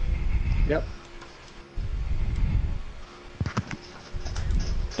 Yep.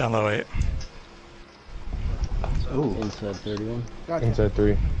 Down low 8. Ooh. Inside 31. Gotcha. Inside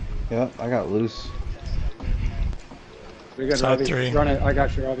 3. Yep, I got loose. We got Side Robbie. 3. Run it. I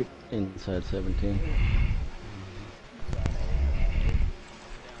got you, Robbie. Inside 17.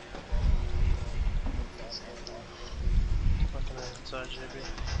 Fucking inside JB.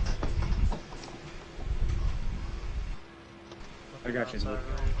 I got you. Outside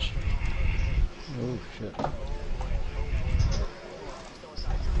reach. Oh shit.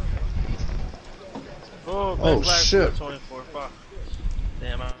 Oh, Oh, big flag shit. 24. Fuck.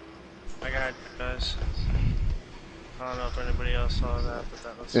 Damn, I got it, guys. I don't know if anybody else saw that, but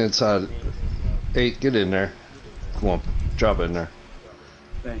that was Inside 8, get in there. Come on, drop it in there.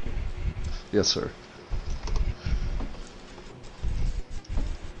 Thank you. Yes, sir.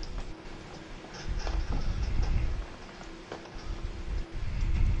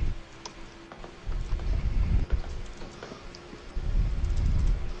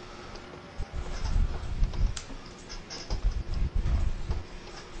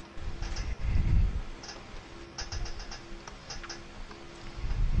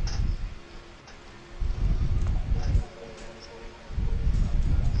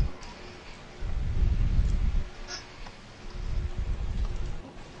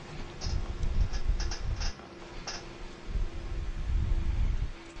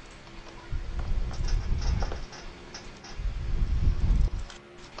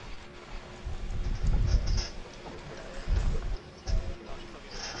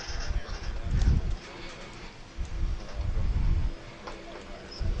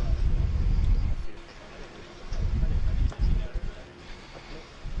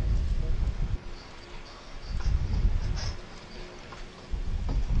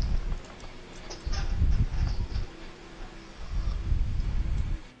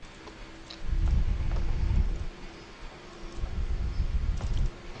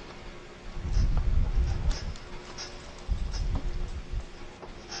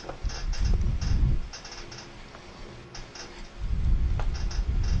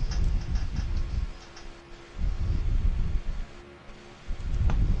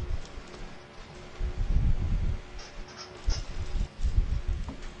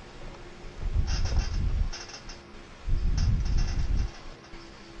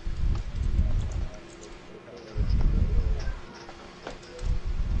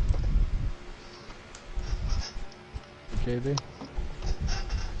 JB.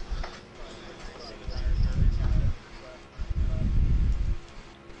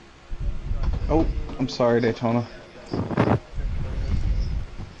 Oh, I'm sorry, Daytona.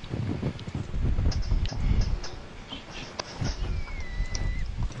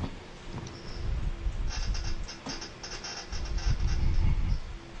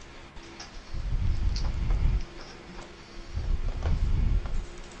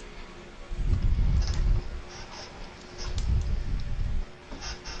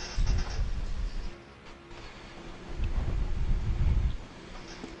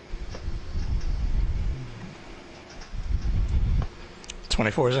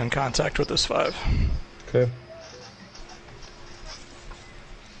 .24 is in contact with this 5. Okay.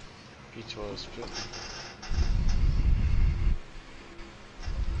 P12 is fit.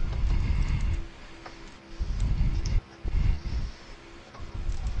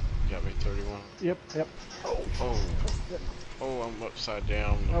 Got me 31. Yep. Oh, I'm upside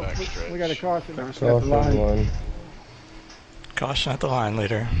down the Oh, back stretch. we got a caution. Caution line. Caution at the line,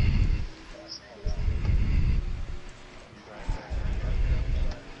 leader.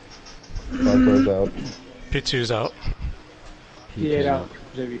 Barcode's out. P2's out. P8 out.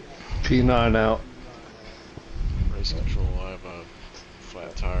 JB. P9 out. Race control, I have a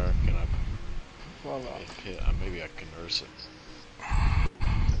flat tire. Can I hit? Maybe I can nurse it.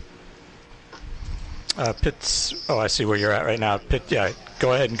 Pit's, oh, I see where you're at right now. Pit, yeah,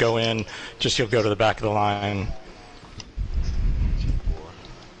 go ahead and go in. Just you'll go to the back of the line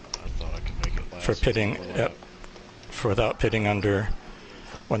I thought I could make it last. for pitting. Yep. For without pitting under.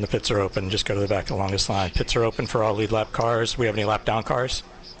 When the pits are open, just go to the back of the longest line. Pits are open for all lead lap cars. We have any lap down cars?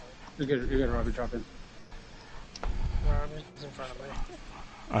 You're good, Robbie. Drop in. Robbie's in front of me.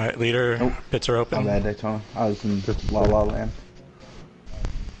 All right, leader. Nope. Pits are open. I'm bad, Daytona. I was in La La Land.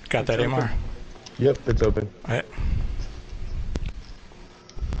 Got that, Amar? Yep, it's open. All right.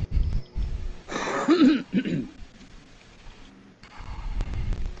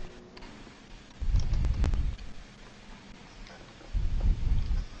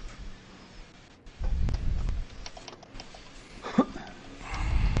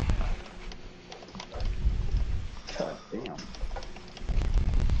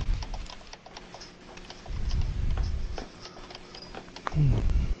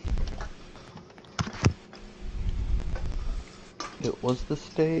 was the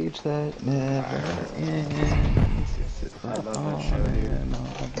stage that never ends. I love that show, dude.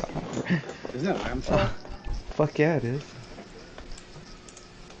 Isn't that Ramshaw? Fuck yeah, it is.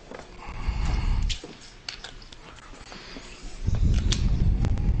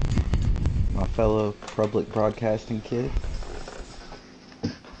 My fellow public broadcasting kid.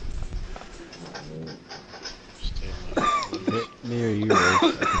 Me or you, Rage?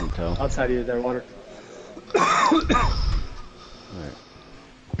 I couldn't tell. Outside of you there, water. Alright.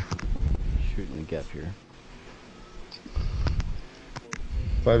 Shooting the gap here.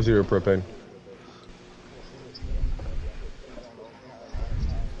 5-0 propane.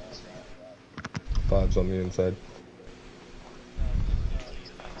 Fives on the inside.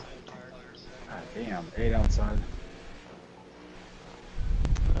 God damn, 8 outside.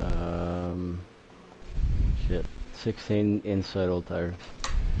 Shit. 16 inside old tires.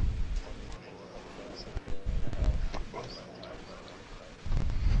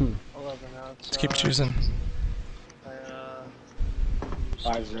 Let's keep choosing.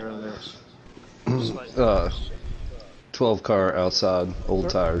 5-0 there. 12 car outside, old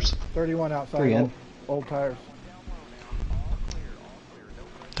tires. 31 outside, 3 in. old tires.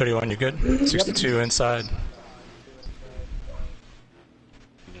 31, you good? 62 inside.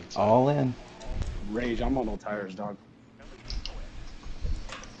 All in. Rage, I'm on old tires, dog.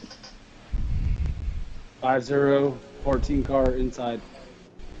 5-0, 14 car inside.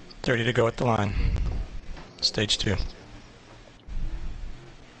 30 to go at the line. Stage 2.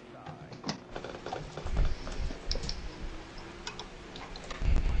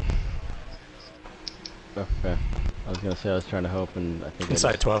 Okay. I was gonna say I was trying to help and I think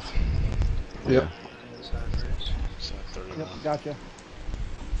Inside 12. Yep. Inside 31. Yep, gotcha.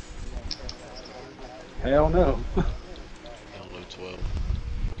 Hell no. Down low 12.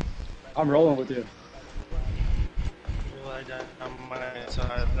 I'm rolling with you. That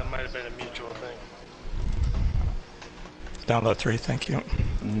might have been a mutual thing. Down low 3, thank you.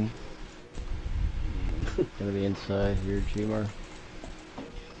 Mm-hmm. Gonna be inside here, Gmar.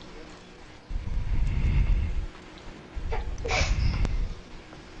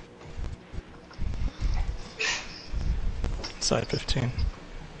 Inside 15.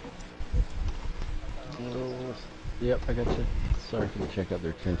 Yep, I got you. Sorry for the check out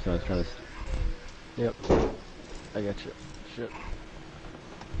there, Tim. So I was trying to. Yep, I got you. Shit.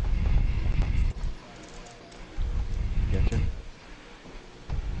 Gotcha.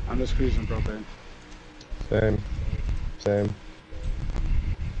 I'm just cruising propane. Same.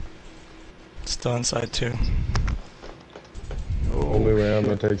 Still inside 2. Only way I'm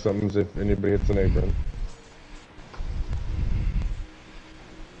gonna take something is if anybody hits an apron.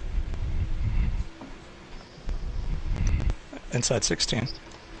 Inside 16.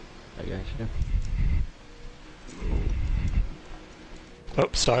 I got you. Oh,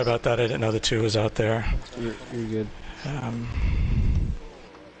 sorry about that. I didn't know the 2 was out there. You're good.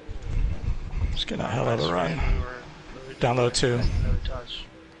 Just getting a hell of a run. Down low 2. No touch.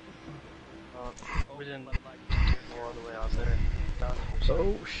 We didn't go all the way out there.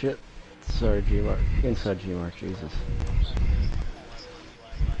 Oh shit. Sorry, Gmar. Inside Gmar. Jesus.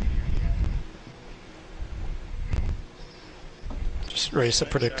 Just race a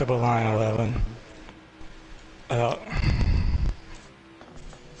predictable line 11.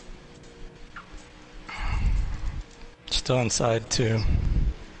 Still inside 2.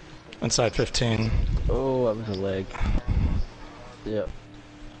 Inside 15. Oh, that was a leg. Yep.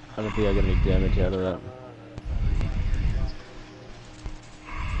 I don't think I got any damage out of that.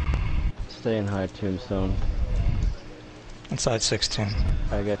 Stay in high, Tombstone. Inside 16.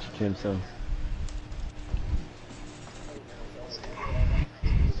 I got you, Tombstone.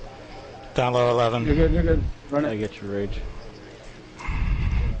 Down low 11. You're good. Run I it. get your Rage.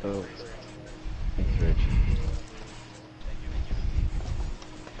 Oh. Thanks, Rage.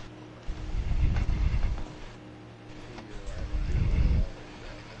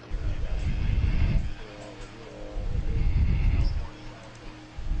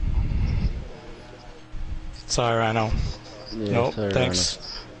 Sorry, Rhino. Yeah, Nope, sorry, thanks.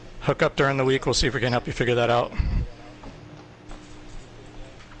 Hook up during the week. We'll see if we can help you figure that out.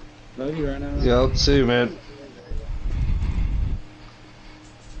 Love you right now. Yep, see you, man.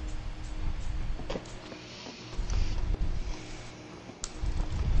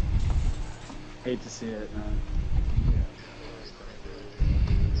 Hate to see it, man.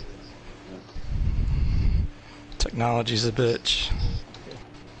 Technology's a bitch.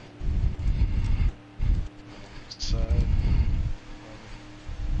 Side.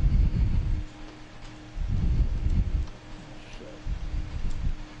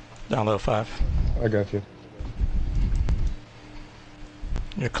 Down low 5. I got you.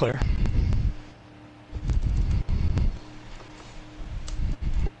 You're clear.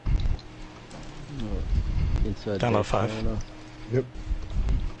 Inside Down low base, 5. Yep.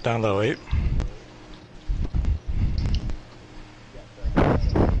 Down low 8.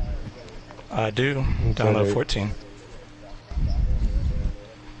 I do. Down low 14.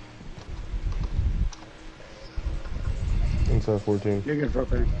 Inside 14. You're good,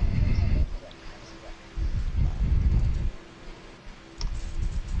 propane.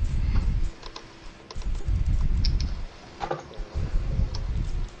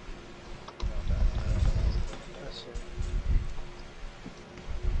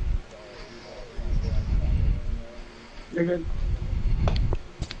 You're good.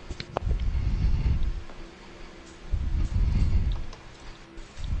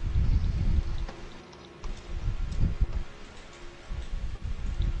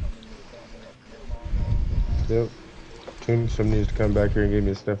 Yep. Tombstone needs to come back here and give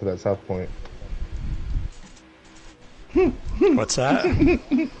me a sniff of that south point. What's that?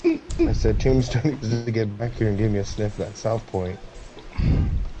 I said Tombstone needs to get back here and give me a sniff of that south point.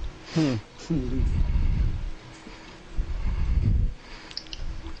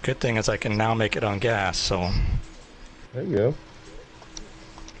 Good thing is I can now make it on gas, so... There you go.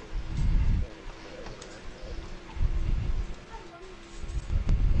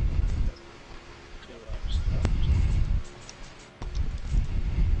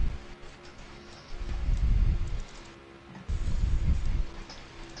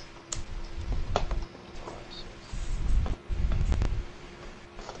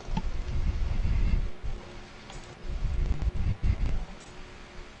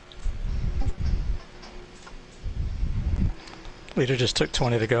 Leader just took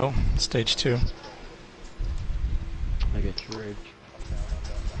 20 to go. Stage 2. I get your rage.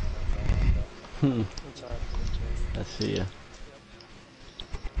 I see ya.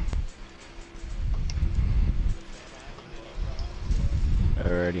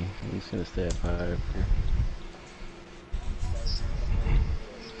 Alrighty, I'm just gonna stay up high up here.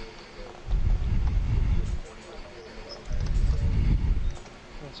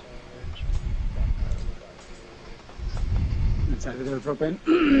 Inside of there, propane.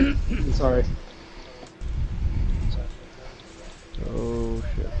 Sorry. Oh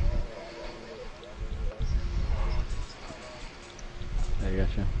shit. I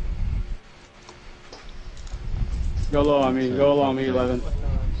gotcha. Go low on me, go low on me, 11.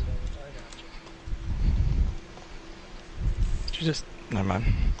 Did you just... Never mind.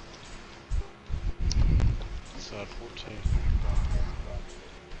 Inside 14.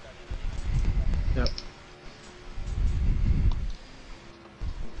 Yep.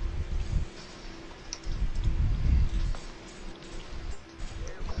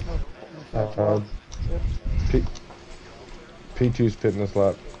 P2's pitting this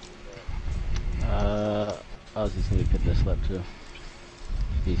lap. I was just gonna pit this lap too.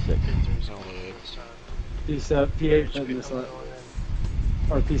 P6. P7, P8 in this lap.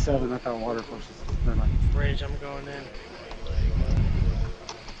 Or P7, I thought water forces. Never mind. Rage, I'm going in.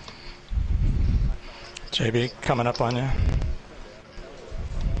 JB coming up on you.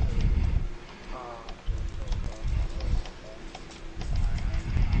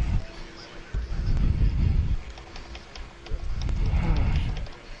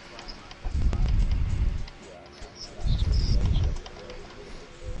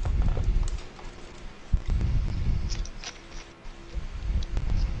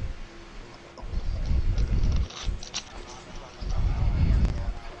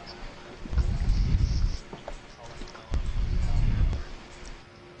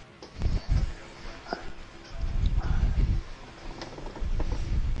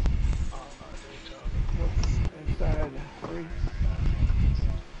 Inside 3.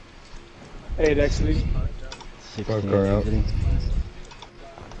 8 exiting. 16 car out. exiting.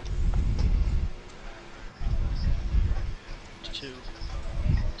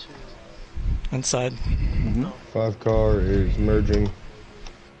 Inside. 5 car is merging.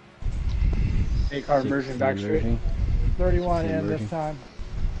 8 car merging back straight. 31 in merging. this time.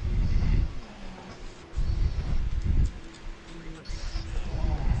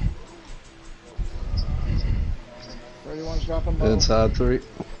 One's dropping low. Inside 3.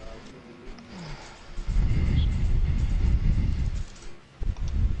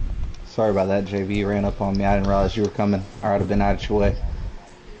 Sorry about that, JV. You ran up on me. I didn't realize you were coming, or I'd have been out of your way.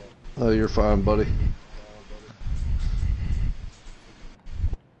 Oh, you're fine, buddy.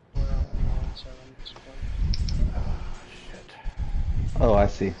 Oh, I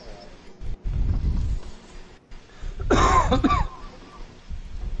see.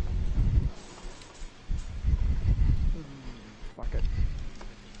 Fuck it.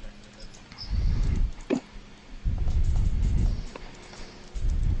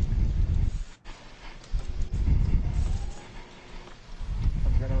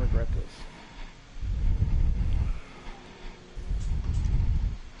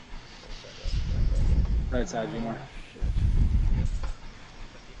 Right side, Jimmer.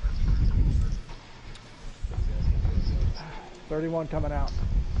 31 coming out.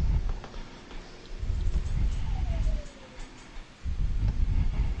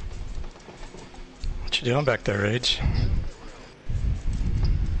 What you doing back there, Rage?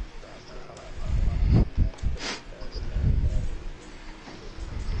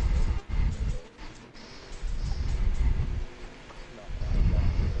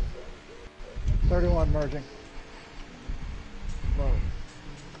 Merging. Whoa.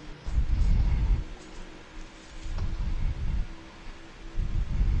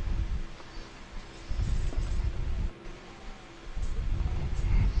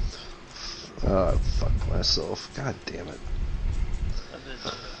 Oh, fuck myself. God damn it.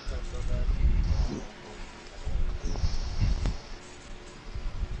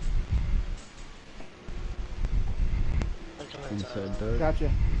 Inside dirt.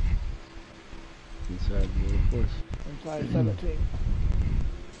 Gotcha. Inside the horse. Inside 17.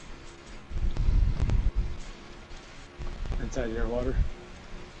 Inside your water.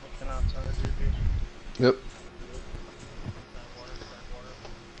 Looking outside of DB. Yep.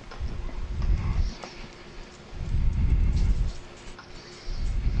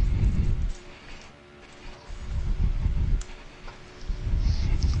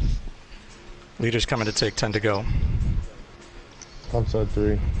 Leader's coming to take 10 to go. Outside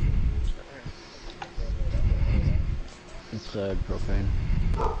 3. Inside propane.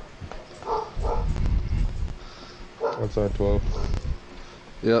 Outside 12.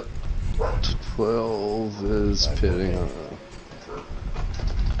 Yep. 12 is pitting on.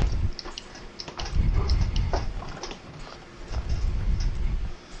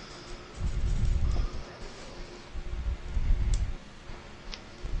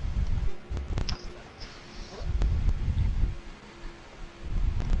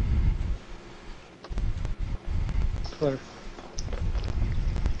 Clear.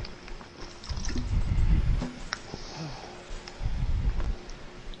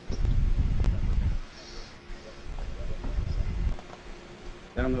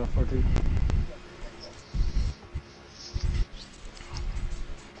 Down to 14.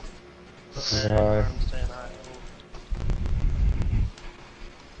 High. I'm staying high.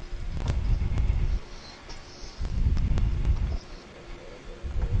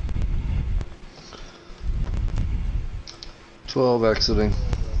 12 exiting.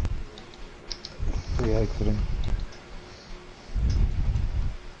 3 exiting.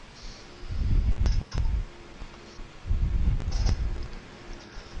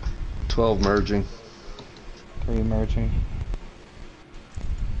 Merging. 3 merging.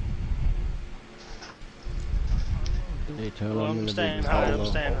 Daytona, Well, I'm gonna staying be high, I'm hollow.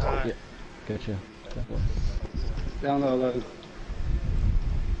 staying high. Yeah, gotcha. Down to 11.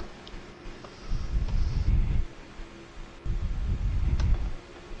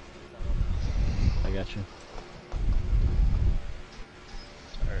 I gotcha.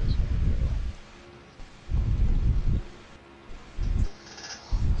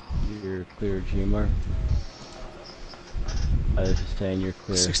 You're clear, Gmar. I was just saying you're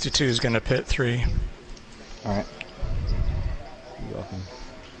clear. 62 is going to pit 3. Alright. You're welcome.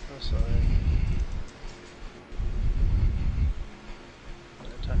 I'm sorry.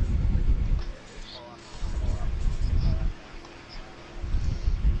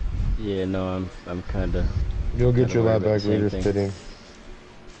 Yeah, no, I'm kinda. You'll get kinda your worried lap about back the same leaders thing. pitting.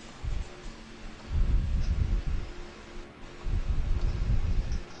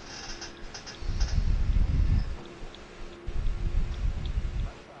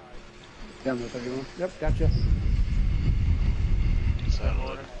 Down to 31. Yep, gotcha. Inside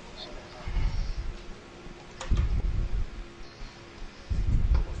water.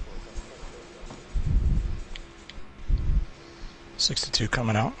 .62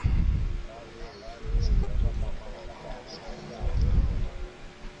 coming out.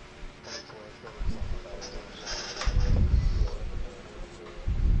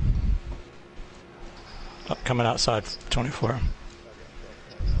 Oh, coming outside 24.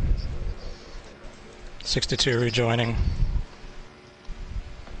 62 rejoining.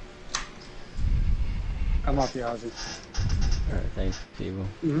 I'm off the Aussie. Alright, thanks, Steve.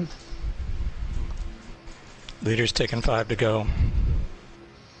 Mm-hmm. Leader's taking 5 to go.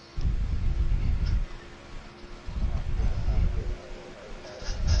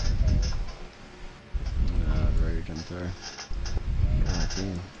 Rage, I'm sorry. God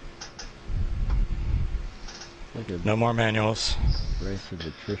damn. Like a No more manuals. race of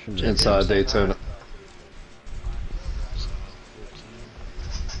attrition. Inside Daytona.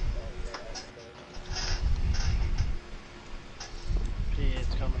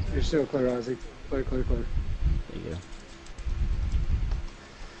 P8's coming. You're still clear, Ozzy. Clear, clear, clear. There you go.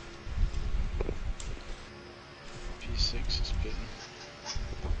 P6 is pitting.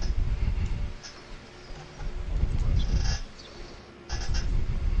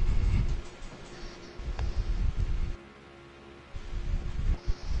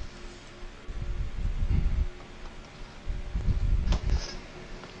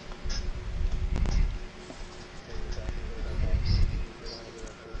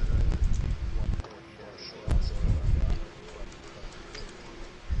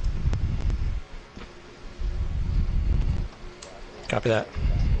 Copy that.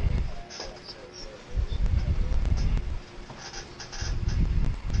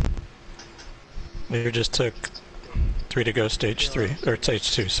 We just took 3 to go, stage 3, or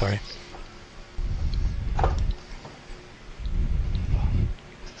stage 2, sorry.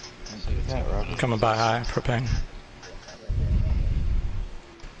 Coming by high for ping.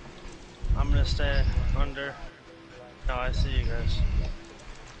 I'm gonna stay under. No, I see you guys.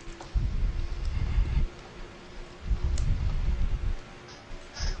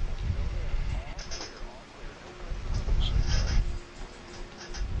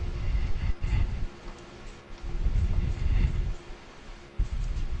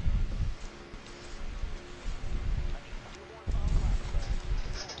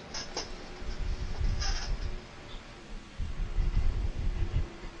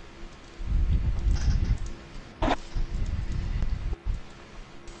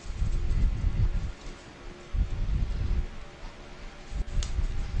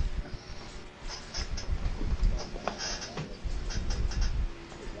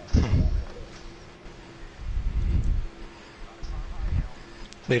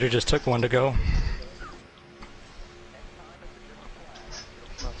 Leader just took 1 to go.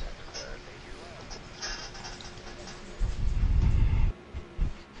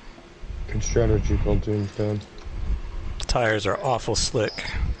 Strategy called Tombstone. Tires are awful slick.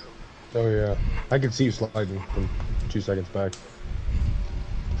 Oh yeah, I could see you sliding from 2 seconds back.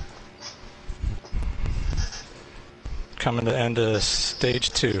 Coming to end of stage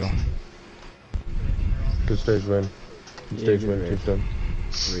 2. Good stage win. Stage win, Tombstone.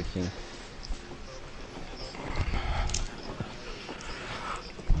 Racing.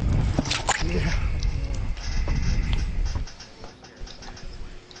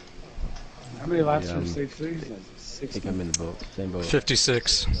 How many laps Yeah, from stage 3? I think I'm in the boat. Same boat.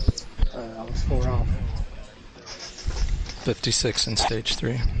 56. I was 4 off. 56 in stage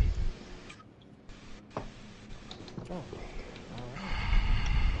 3.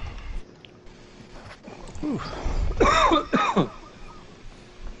 Whew.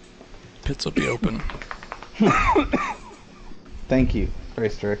 Pits will be open. Thank you,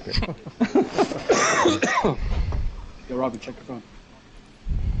 race director. Yo, Robbie, check your phone.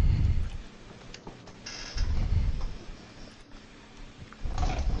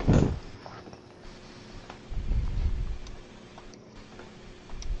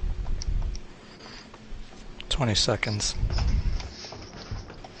 "20 seconds.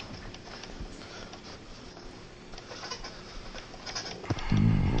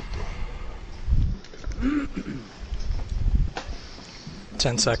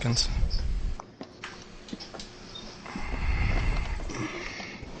 "10 seconds.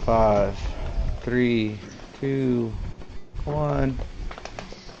 5, 3, 2, 1.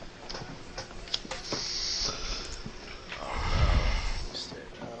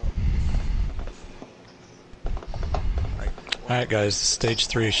 Alright guys, stage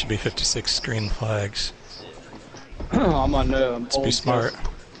 3 should be 56 green flags. I'm on Let's be smart.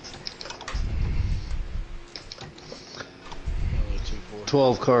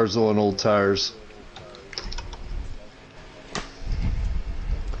 12 cars on old tires.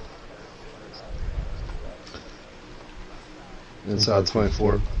 Inside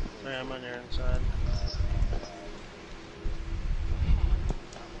 24. Yeah, I'm on your inside.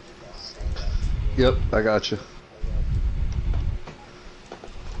 Yep, I got you.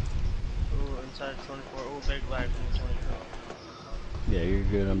 Ooh, inside 24. Ooh, big lag from 24. Yeah, you're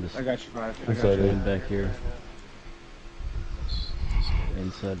good. I'm just. I got you, Brian. I got Inside you. eight. back here.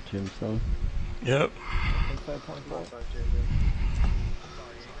 Inside Tombstone. Yep. Inside 24.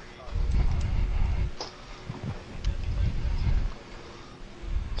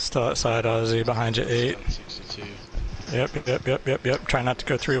 Still outside Ozzy, behind you 8. 62. Yep. Try not to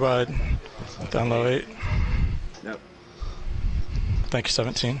go 3 wide. Down low 8. Yep. Thank you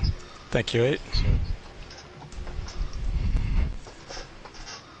 17. Thank you 8.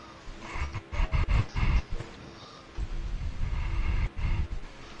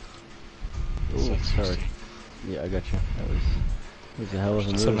 Oh, sorry. Yeah, I got you. That was Who's the hell is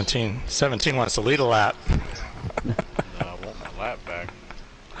a 17. 17 wants to lead a lap. No, I want my lap back.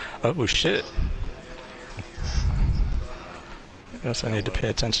 Oh shit. I guess I need to pay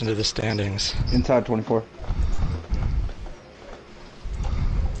attention to the standings. Inside 24.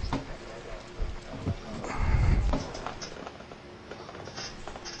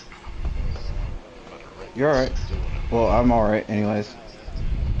 You're alright. Well, I'm alright anyways.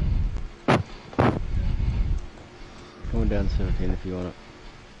 Going down 17 if you want it.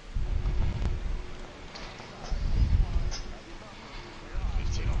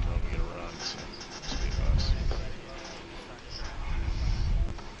 I'll probably get a run, so speed bus.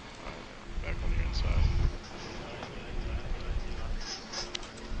 Back on your inside.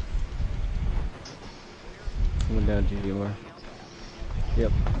 Coming down GDMR.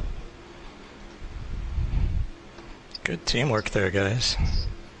 Yep. Good teamwork there, guys.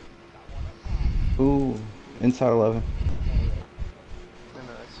 Ooh, inside 11.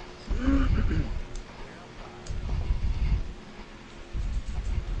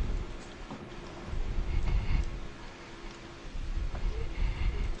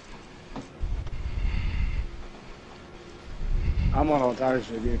 I'm on all tires,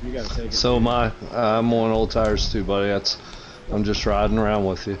 JB, if you gotta take it. So am I. I'm on old tires too, buddy. I'm just riding around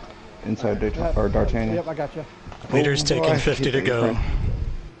with you. Inside Daytona, or D'Artagnan. Yep, I got you. Leader's Oh, taking I 50 hit to the go. apron.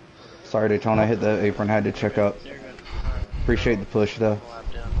 Sorry, Daytona, I hit the apron, had to check up. Appreciate the push though.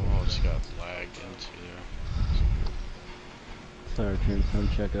 Oh, just got lagged into there. Sorry, turn some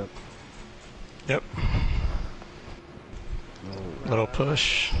check up. Yep. Little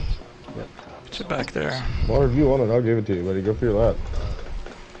push. Yep. Get you back there. Well, if you want it, I'll give it to you, buddy. Go for your lap.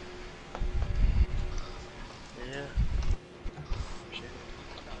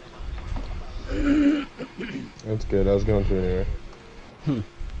 Yeah. That's good. I was going to anyway.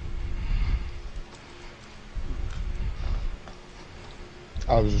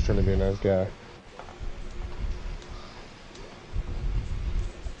 I was just trying to be a nice guy.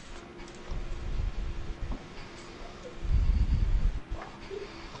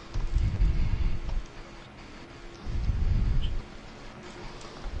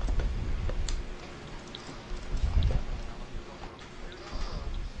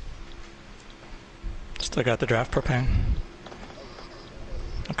 Still got the draft propane.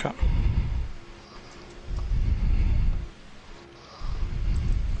 Okay.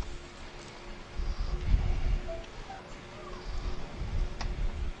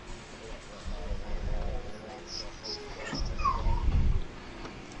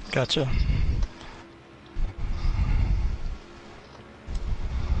 Gotcha.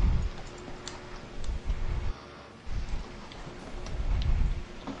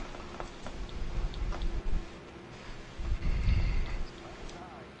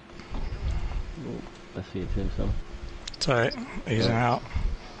 I see it, Tim. It's alright. Easing out.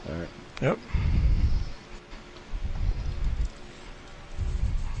 Alright. Yep.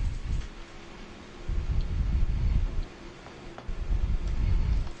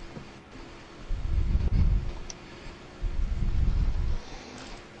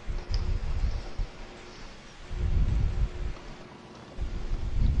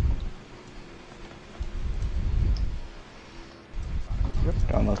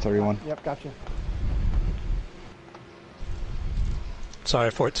 Down low 31. Yep, got you. Sorry,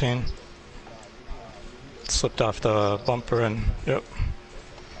 14. Slipped off the bumper and yep.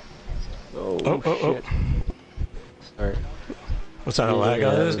 Oh, shit. Sorry. Was that a lag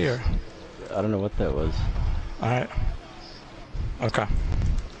out of this or? I don't know what that was. Alright. Okay.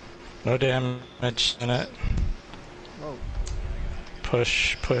 No damage in it. Whoa.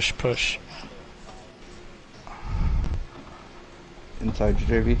 Push, push, push. Inside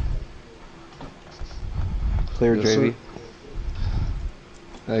JV. Clear Yes, JV. sir.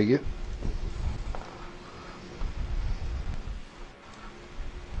 Thank you.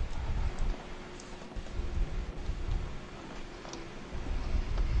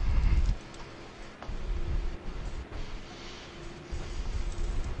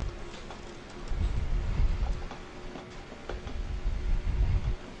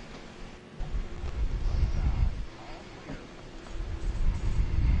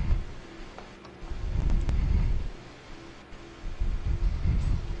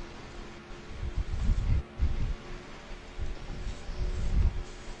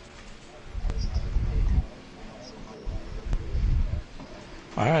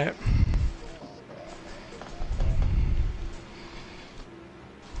 Alright.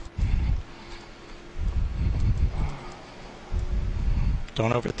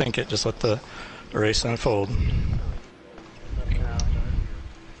 Don't overthink it, just let the race unfold.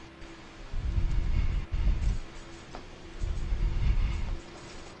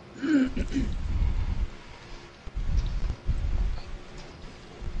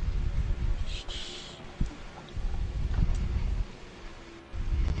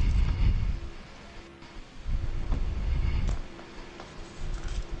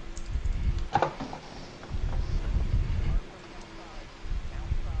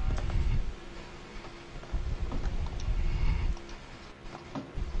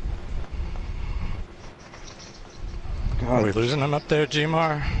 Are we losing them up there,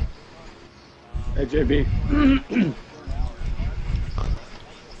 Gmar? Hey, JB.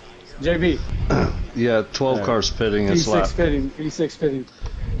 JB. Yeah, 12 cars pitting his lap. E6 pitting. E6 pitting.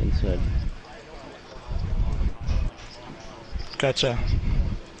 Inside. Gotcha.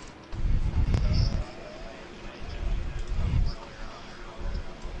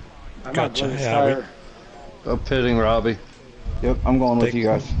 Gotcha. Yeah, I'm pitting Robbie. Yep, I'm going with you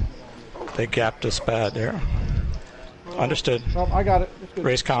guys. They gapped us bad there. Understood. Oh, I got it. It's good.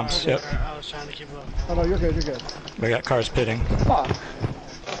 Race comms, yep. I was trying to keep up. Oh no, you're good, you're good. We got cars pitting. Fuck.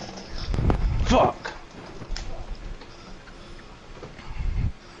 Fuck.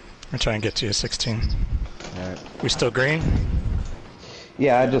 We're trying to get to you, 16. Alright. We still green?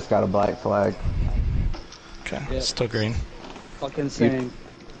 Yeah, I just got a black flag. Okay, Yep. still green. Fucking same.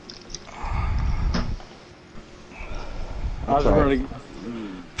 I was That's all already.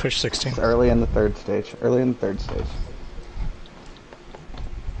 Push 16. It's early in the third stage. Early in the third stage.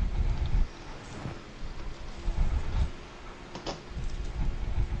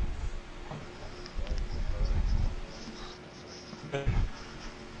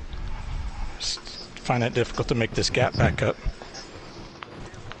 Find it difficult to make this gap back up.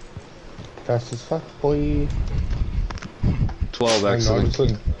 Fast as fuck, boy. 12 I'm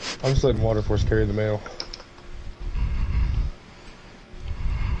exiting. just letting Waterforce carry the mail.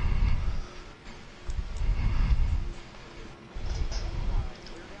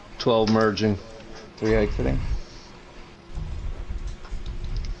 Twelve merging. 3 exiting.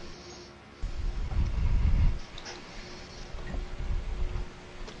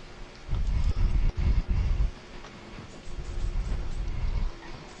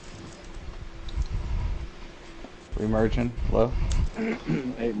 Merging, low.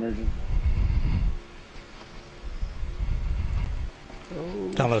 8 merging.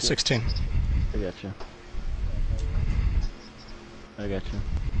 Oh, Down low 16. I got you. I got you.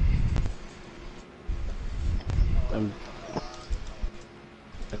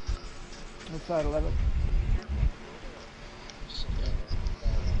 inside 11.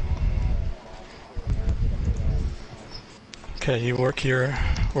 Okay, you work your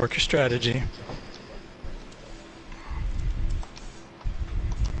strategy.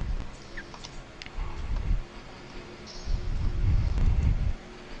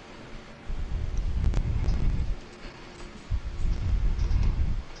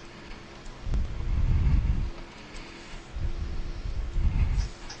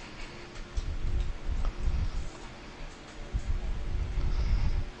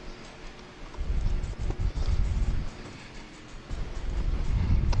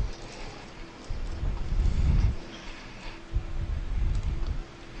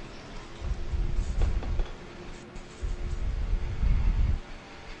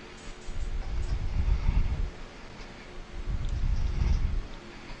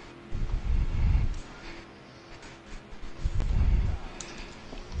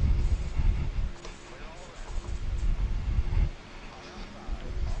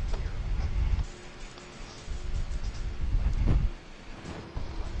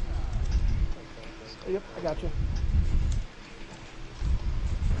 Yep, I got you.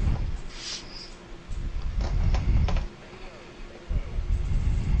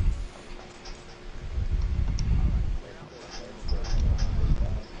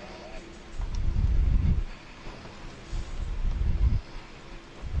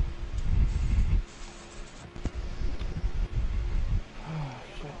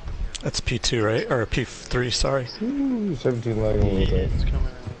 That's P2, right? Or P3, sorry. Ooh, 17 lagging a little bit. It's coming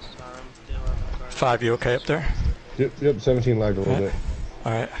in this time. The 11 car. 5, you okay up there? Yep, 17 lagged a little bit.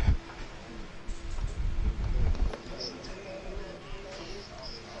 Alright.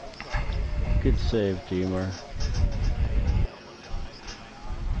 Good save, Gmar.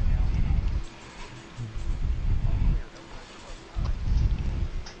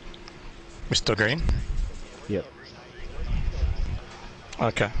 We still green? Yep.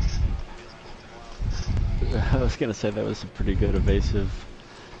 Okay. I was gonna say that was a pretty good evasive.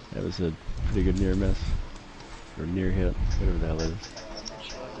 That was a pretty good near miss. Or near hit, whatever the hell it is.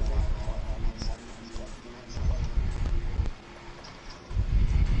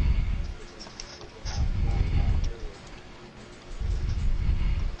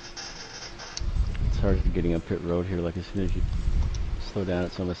 hard getting up pit road here. Like as soon as you slow down,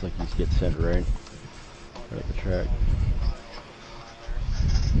 it's almost like you just get set right at the track.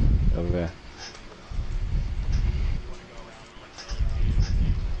 Okay.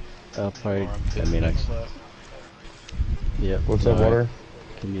 I'll probably. I mean, yeah. What's up, water?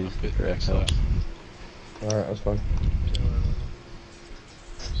 Can use the track help. Alright, that's fine.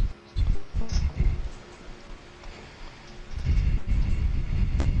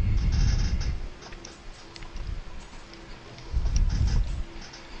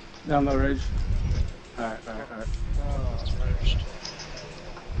 Down low ridge. Alright. Merged.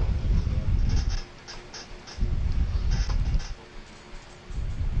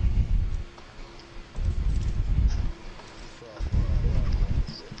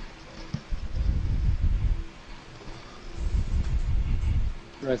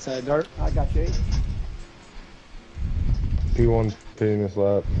 Right side dart. I got you 8. P1's pitting this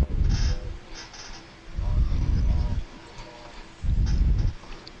lap.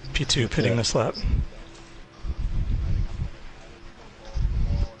 P2 pitting this lap.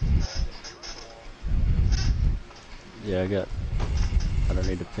 Yeah, I don't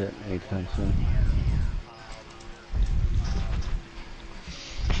need to pit anytime soon.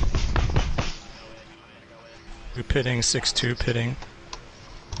 We're pitting, 6-2 pitting.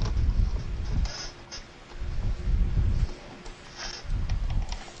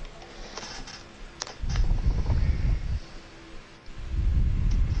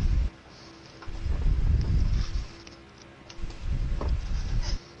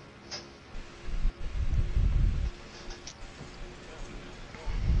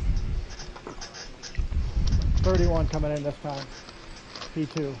 Coming in this time.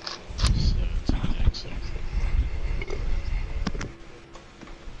 P2. 17 exit.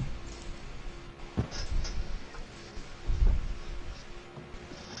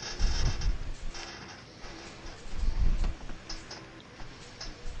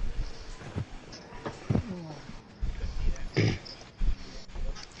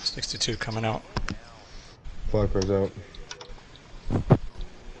 '62 coming out. Black car's out.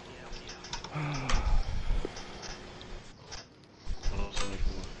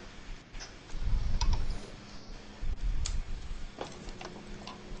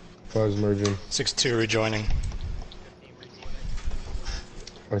 Five's merging. 6-2 rejoining.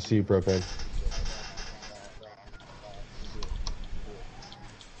 I see you, propane.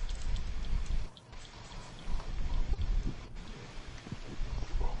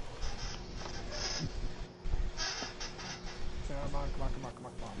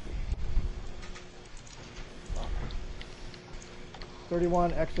 Come on.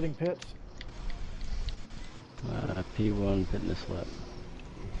 31 exiting pits. P1 pitting this lap.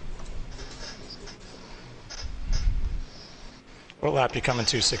 What lap you coming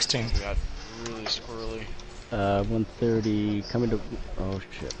to, 16? We got really squirrely. 130 coming to. Oh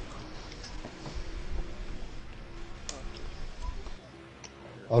shit.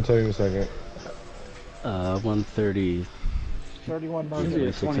 I'll tell you in a second. 130. 31 Should be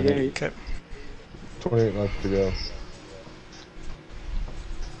marks. at 28. Okay. 28 left to go.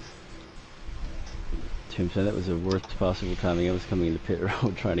 Tim said that was the worst possible timing. I was coming in the pit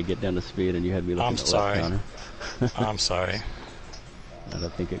road trying to get down to speed, and you had me looking I'm at the sorry. left counter. I'm sorry. I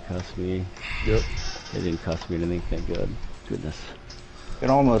don't think it cost me. Yep. It didn't cost me anything, thank God. Goodness. It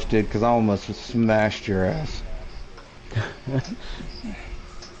almost did, because I almost smashed your ass.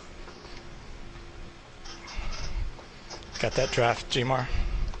 Got that draft, Gmar?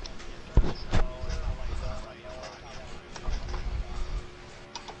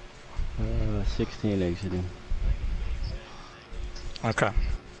 16 exiting. Okay.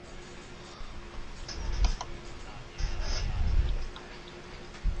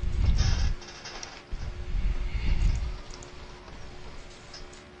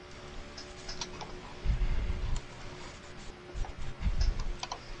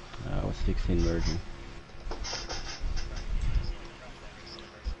 With 16 merging.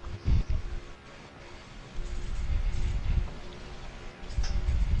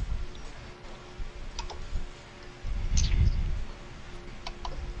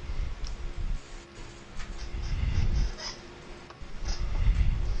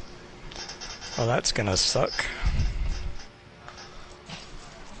 Well, that's gonna suck.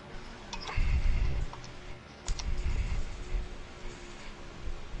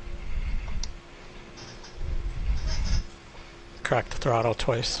 Cracked the throttle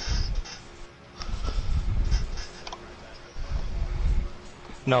twice.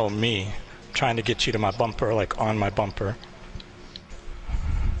 No, me. Trying to get you to my bumper, like on my bumper.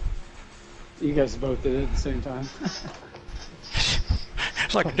 You guys both did it at the same time.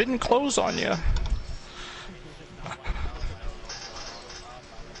 It's like, I didn't close on you.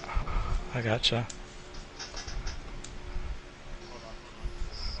 I gotcha.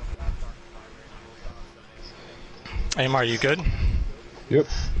 Amar, you good? Yep.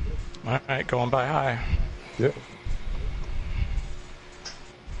 Alright, going by high. Yep.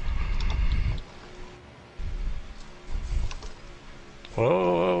 Whoa,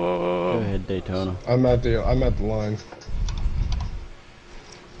 whoa, whoa, whoa. Go ahead, Daytona. I'm at the line.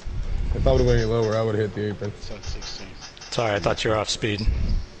 If I would have went any lower, I would have hit the apron. It's at 16. Sorry, I thought you were off speed.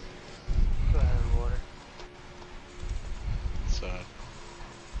 Go ahead, water. It's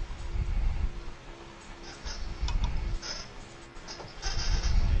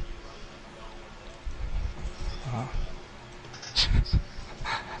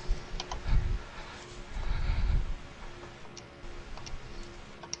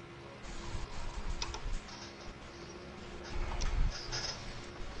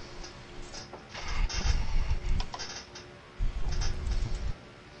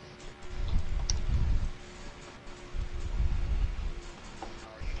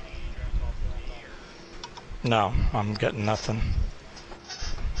No, I'm getting nothing.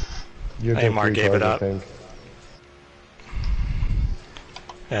 You take Amar 3 gave cars, it I up. think.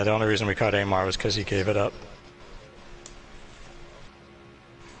 Yeah, the only reason we caught Amar was because he gave it up.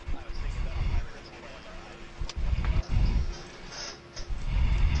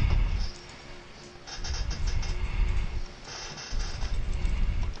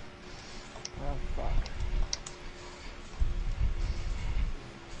 Oh, fuck.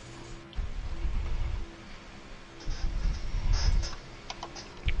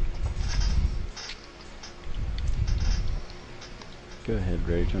 Go ahead,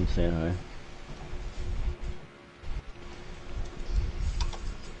 Rage. I'm saying hi.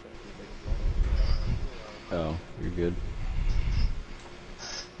 Oh, you're good.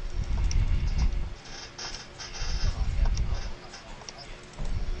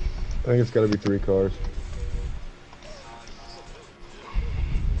 I think it's got to be 3 cars.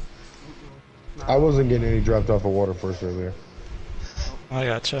 I wasn't getting any dropped off of water first earlier. I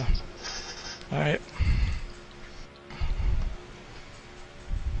gotcha. Alright.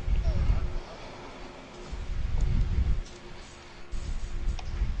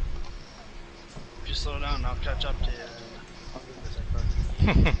 If you slow down, I'll catch up to you.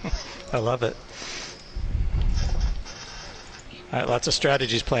 I love it. Alright, lots of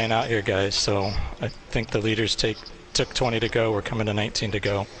strategies playing out here, guys, so I think the leaders took 20 to go, we're coming to 19 to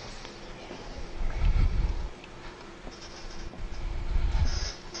go.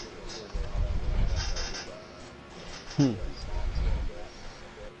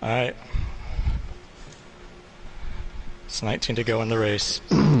 Alright. It's 19 to go in the race.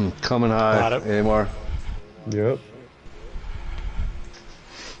 Coming high, Amar. Yep.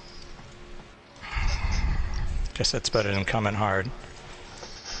 Guess that's better than coming hard.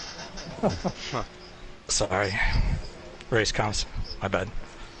 Sorry. Race comms. My bad.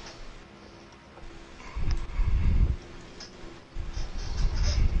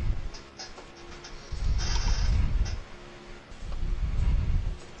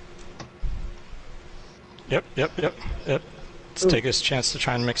 Yep. Let's take this chance to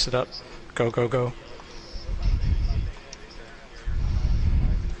try and mix it up. Go, go, go.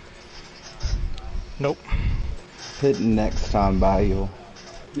 Nope. Hitting next time by you.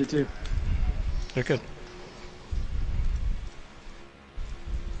 You too. You're good.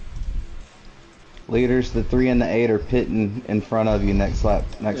 Leaders, the 3 and the 8 are pitting in front of you next lap,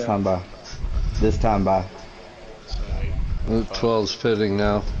 next time by. This time by. The 12's pitting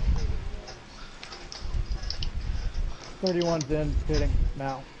now. 31's in, pitting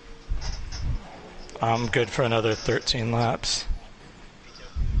now. I'm good for another 13 laps.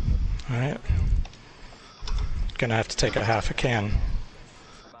 Alright. Gonna have to take a half a can.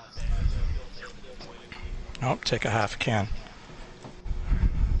 Nope, take a half a can.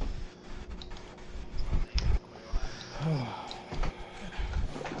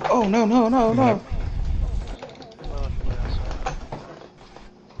 Oh, no.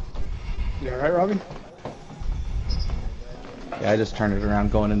 You alright, Robbie? Yeah, I just turned it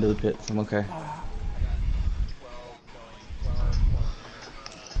around going into the pits. I'm okay.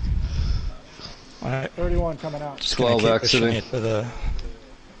 Alright. 31 coming out. Just gonna 12 keep pushing exiting. it to the...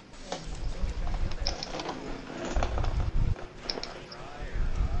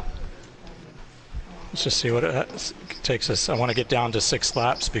 Let's just see what it takes us. I want to get down to 6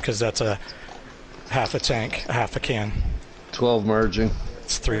 laps because that's a half a tank, a half a can. 12 merging.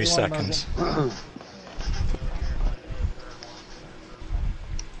 It's 3 seconds.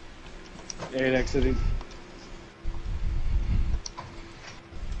 Eight exiting.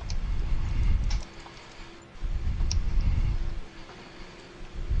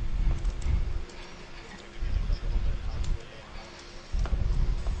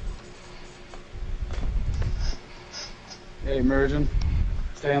 Okay, merging.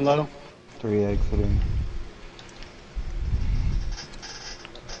 Staying low. 3 exiting.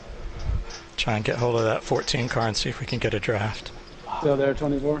 Try and get hold of that 14 car and see if we can get a draft. Still there,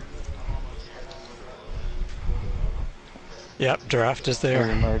 24. Yep, draft is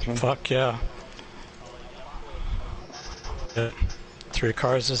there. Fuck yeah. 3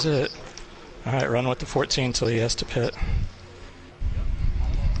 cars is it. Alright, run with the 14 till he has to pit.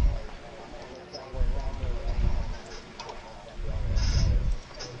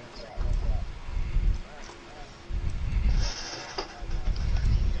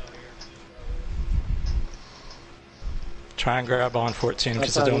 Try and grab on 14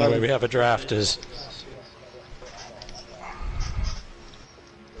 because the only way we have a draft is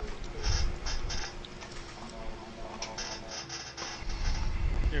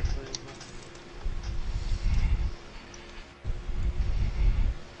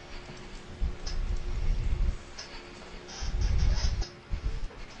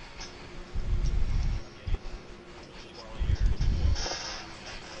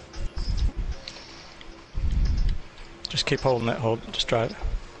just keep holding it, just drive.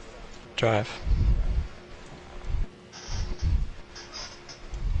 Drive.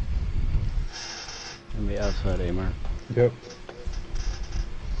 On the outside, Amar. Yep.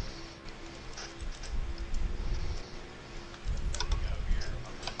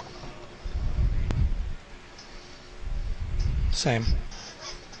 Same.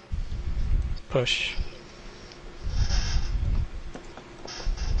 Push.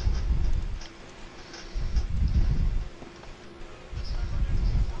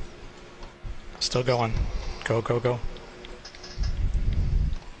 Still going. Go, go, go.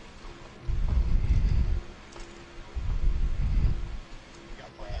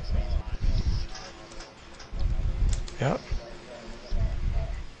 Yep.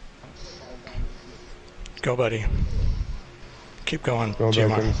 Go, buddy. Keep going. Going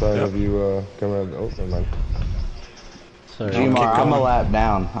back inside of you, coming out. Oh, never mind. Sorry. Gmar, I'm a lap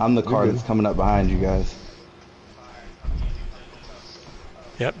down. I'm the car that's coming up behind you guys.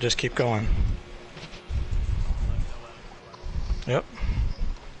 Yep, just keep going. Yep.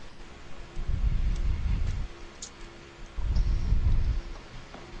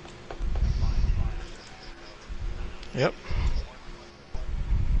 Yep.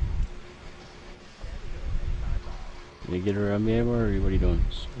 Did you get around me, Amar, or what are you doing?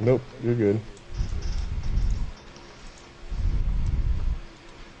 Nope, you're good.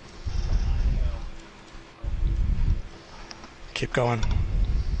 Keep going.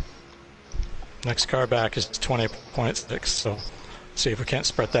 Next car back is 20.6, so see if we can't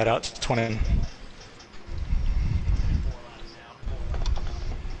spread that out to 20.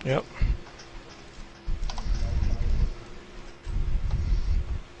 Yep.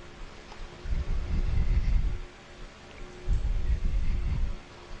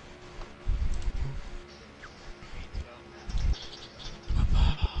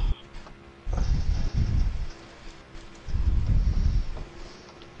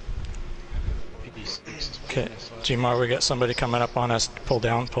 Okay, Gmar, we got somebody coming up on us. Pull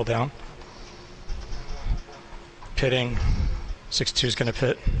down, pull down. Pitting. 6-2 is going to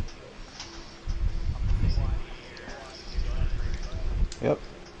pit. Yep.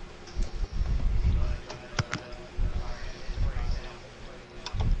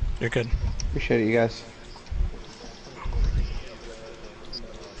 You're good. Appreciate it, you guys.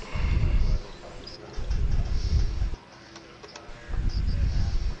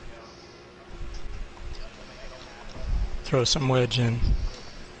 Throw some wedge in.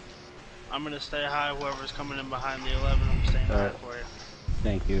 I'm gonna stay high. Whoever's coming in behind the 11, I'm staying high for you.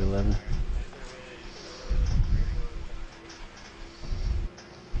 Thank you, 11.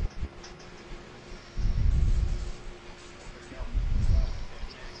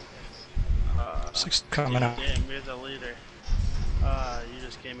 Six coming up. Damn, you're the leader. You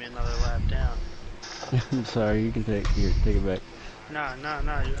just gave me another lap down. I'm sorry, you can take it back. Nah,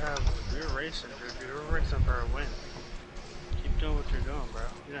 you're racing, dude. You're racing for a win. Keep doing what you're doing, bro.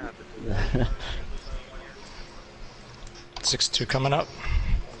 You don't have to do that. 6-2 coming up.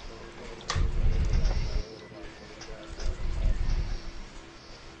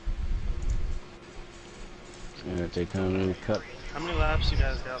 I'm gonna take time to cut. How many laps you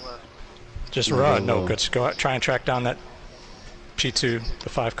guys got left? Just run. No, good. Go out, try and track down that G2, the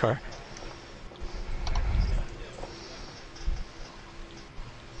 5 car.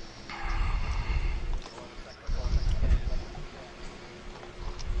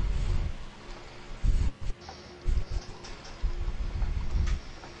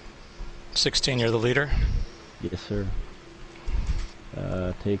 $16, you're the leader. Yes, sir.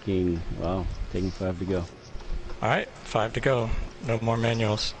 Taking 5 to go. Alright, 5 to go. No more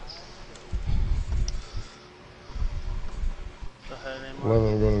manuals. Go ahead, Amar.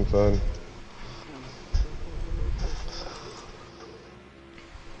 11 going inside.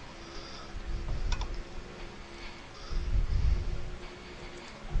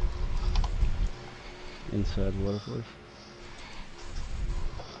 Inside waterfalls.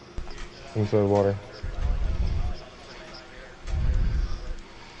 Inside water.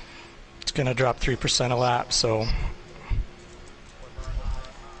 It's gonna drop 3% a lap, so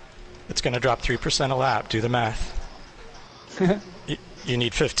it's gonna drop 3% a lap. Do the math. You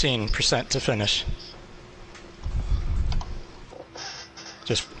need 15% to finish.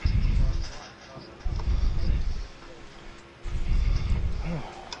 Just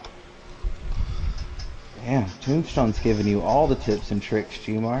Damn, Tombstone's giving you all the tips and tricks,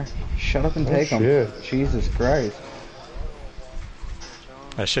 Gmar. Shut up and take them. Shit. Jesus Christ.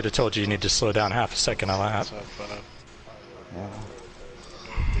 I should have told you need to slow down half a second a lap.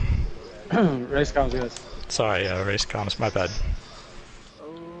 Yeah. Race comms, guys. Sorry, race comms, my bad.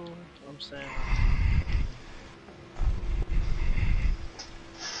 Oh, I'm saying.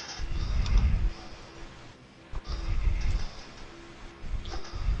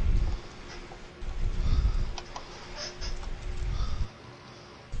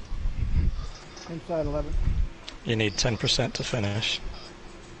 Inside 11. You need 10% to finish.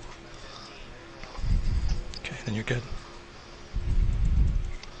 Okay, then you're good.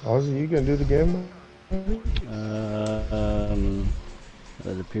 Ozzy, you gonna do the game?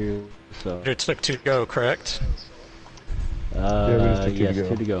 It appears so. It took 2 to go, correct? Yeah, we just took 2 yes, to go.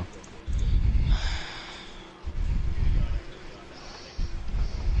 2 to go.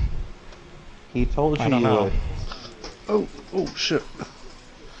 He told you I don't you know. would. Oh shit.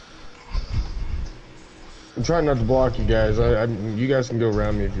 I'm trying not to block you guys. You guys can go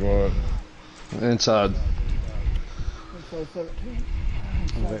around me if you want. Inside. Inside 17.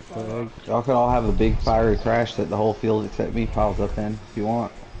 White flag. Y'all could all have a big fiery crash that the whole field except me piles up in, if you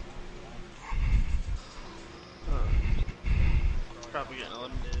want. It's probably getting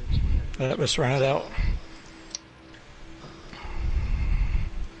eliminated. That was run it out.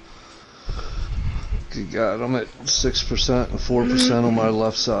 Good God, I'm at 6% and 4% on my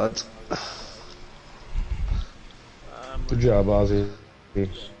left side. Good job, Ozzy.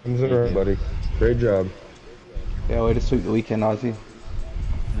 Thumbs in right, buddy. Great job. Yeah, way to sweep the weekend, Ozzy.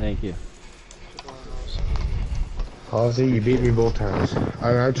 Thank you. Ozzy, you beat me both times.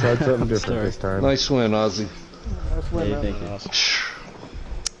 I tried something different this time. Nice win, Ozzy. That's win, Hey, man. thank you.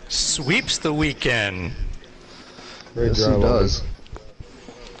 Sweeps the weekend. Great Yes, job, he does.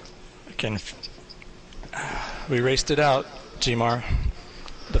 Again, we raced it out, Gmar.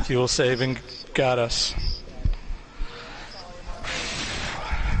 The fuel saving got us.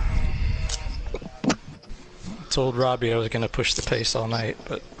 Told Robbie I was going to push the pace all night,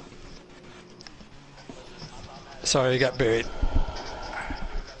 but sorry, I got buried.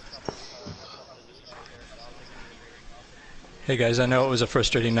 Hey guys, I know it was a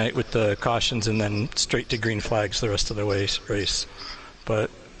frustrating night with the cautions and then straight to green flags the rest of the race,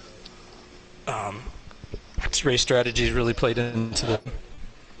 but this race strategy really played into the.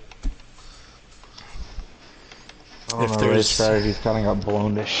 I don't know, race strategy's kind of got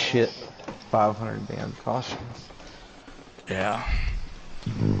blown to shit. 500 damn cautions. Yeah.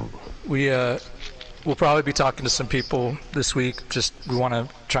 We'll probably be talking to some people this week. Just we want to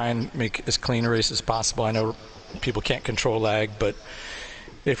try and make as clean a race as possible. I know people can't control lag, but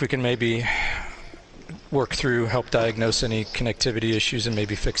if we can maybe work through, help diagnose any connectivity issues and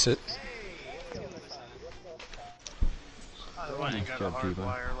maybe fix it. I went and got a hard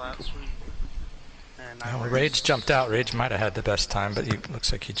wire last week. And I Rage jumped out. Rage might have had the best time, but he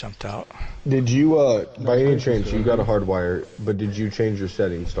looks like he jumped out. Did you, by any chance, you got a hardwire, but did you change your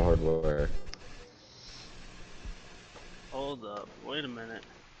settings to hardwire? Hold up. Wait a minute.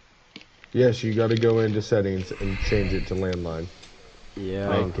 Yes, you got to go into settings and change it to landline. Yeah.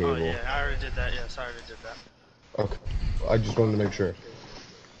 Main cable. Oh yeah, I already did that. Yes, I already did that. Okay. I just wanted to make sure.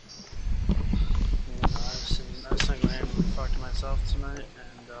 I single-handedly fucked myself tonight,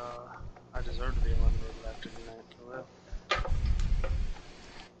 and I deserve to be eliminated after tonight.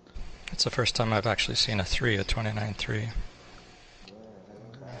 It's the first time I've actually seen a 3, a 29-3.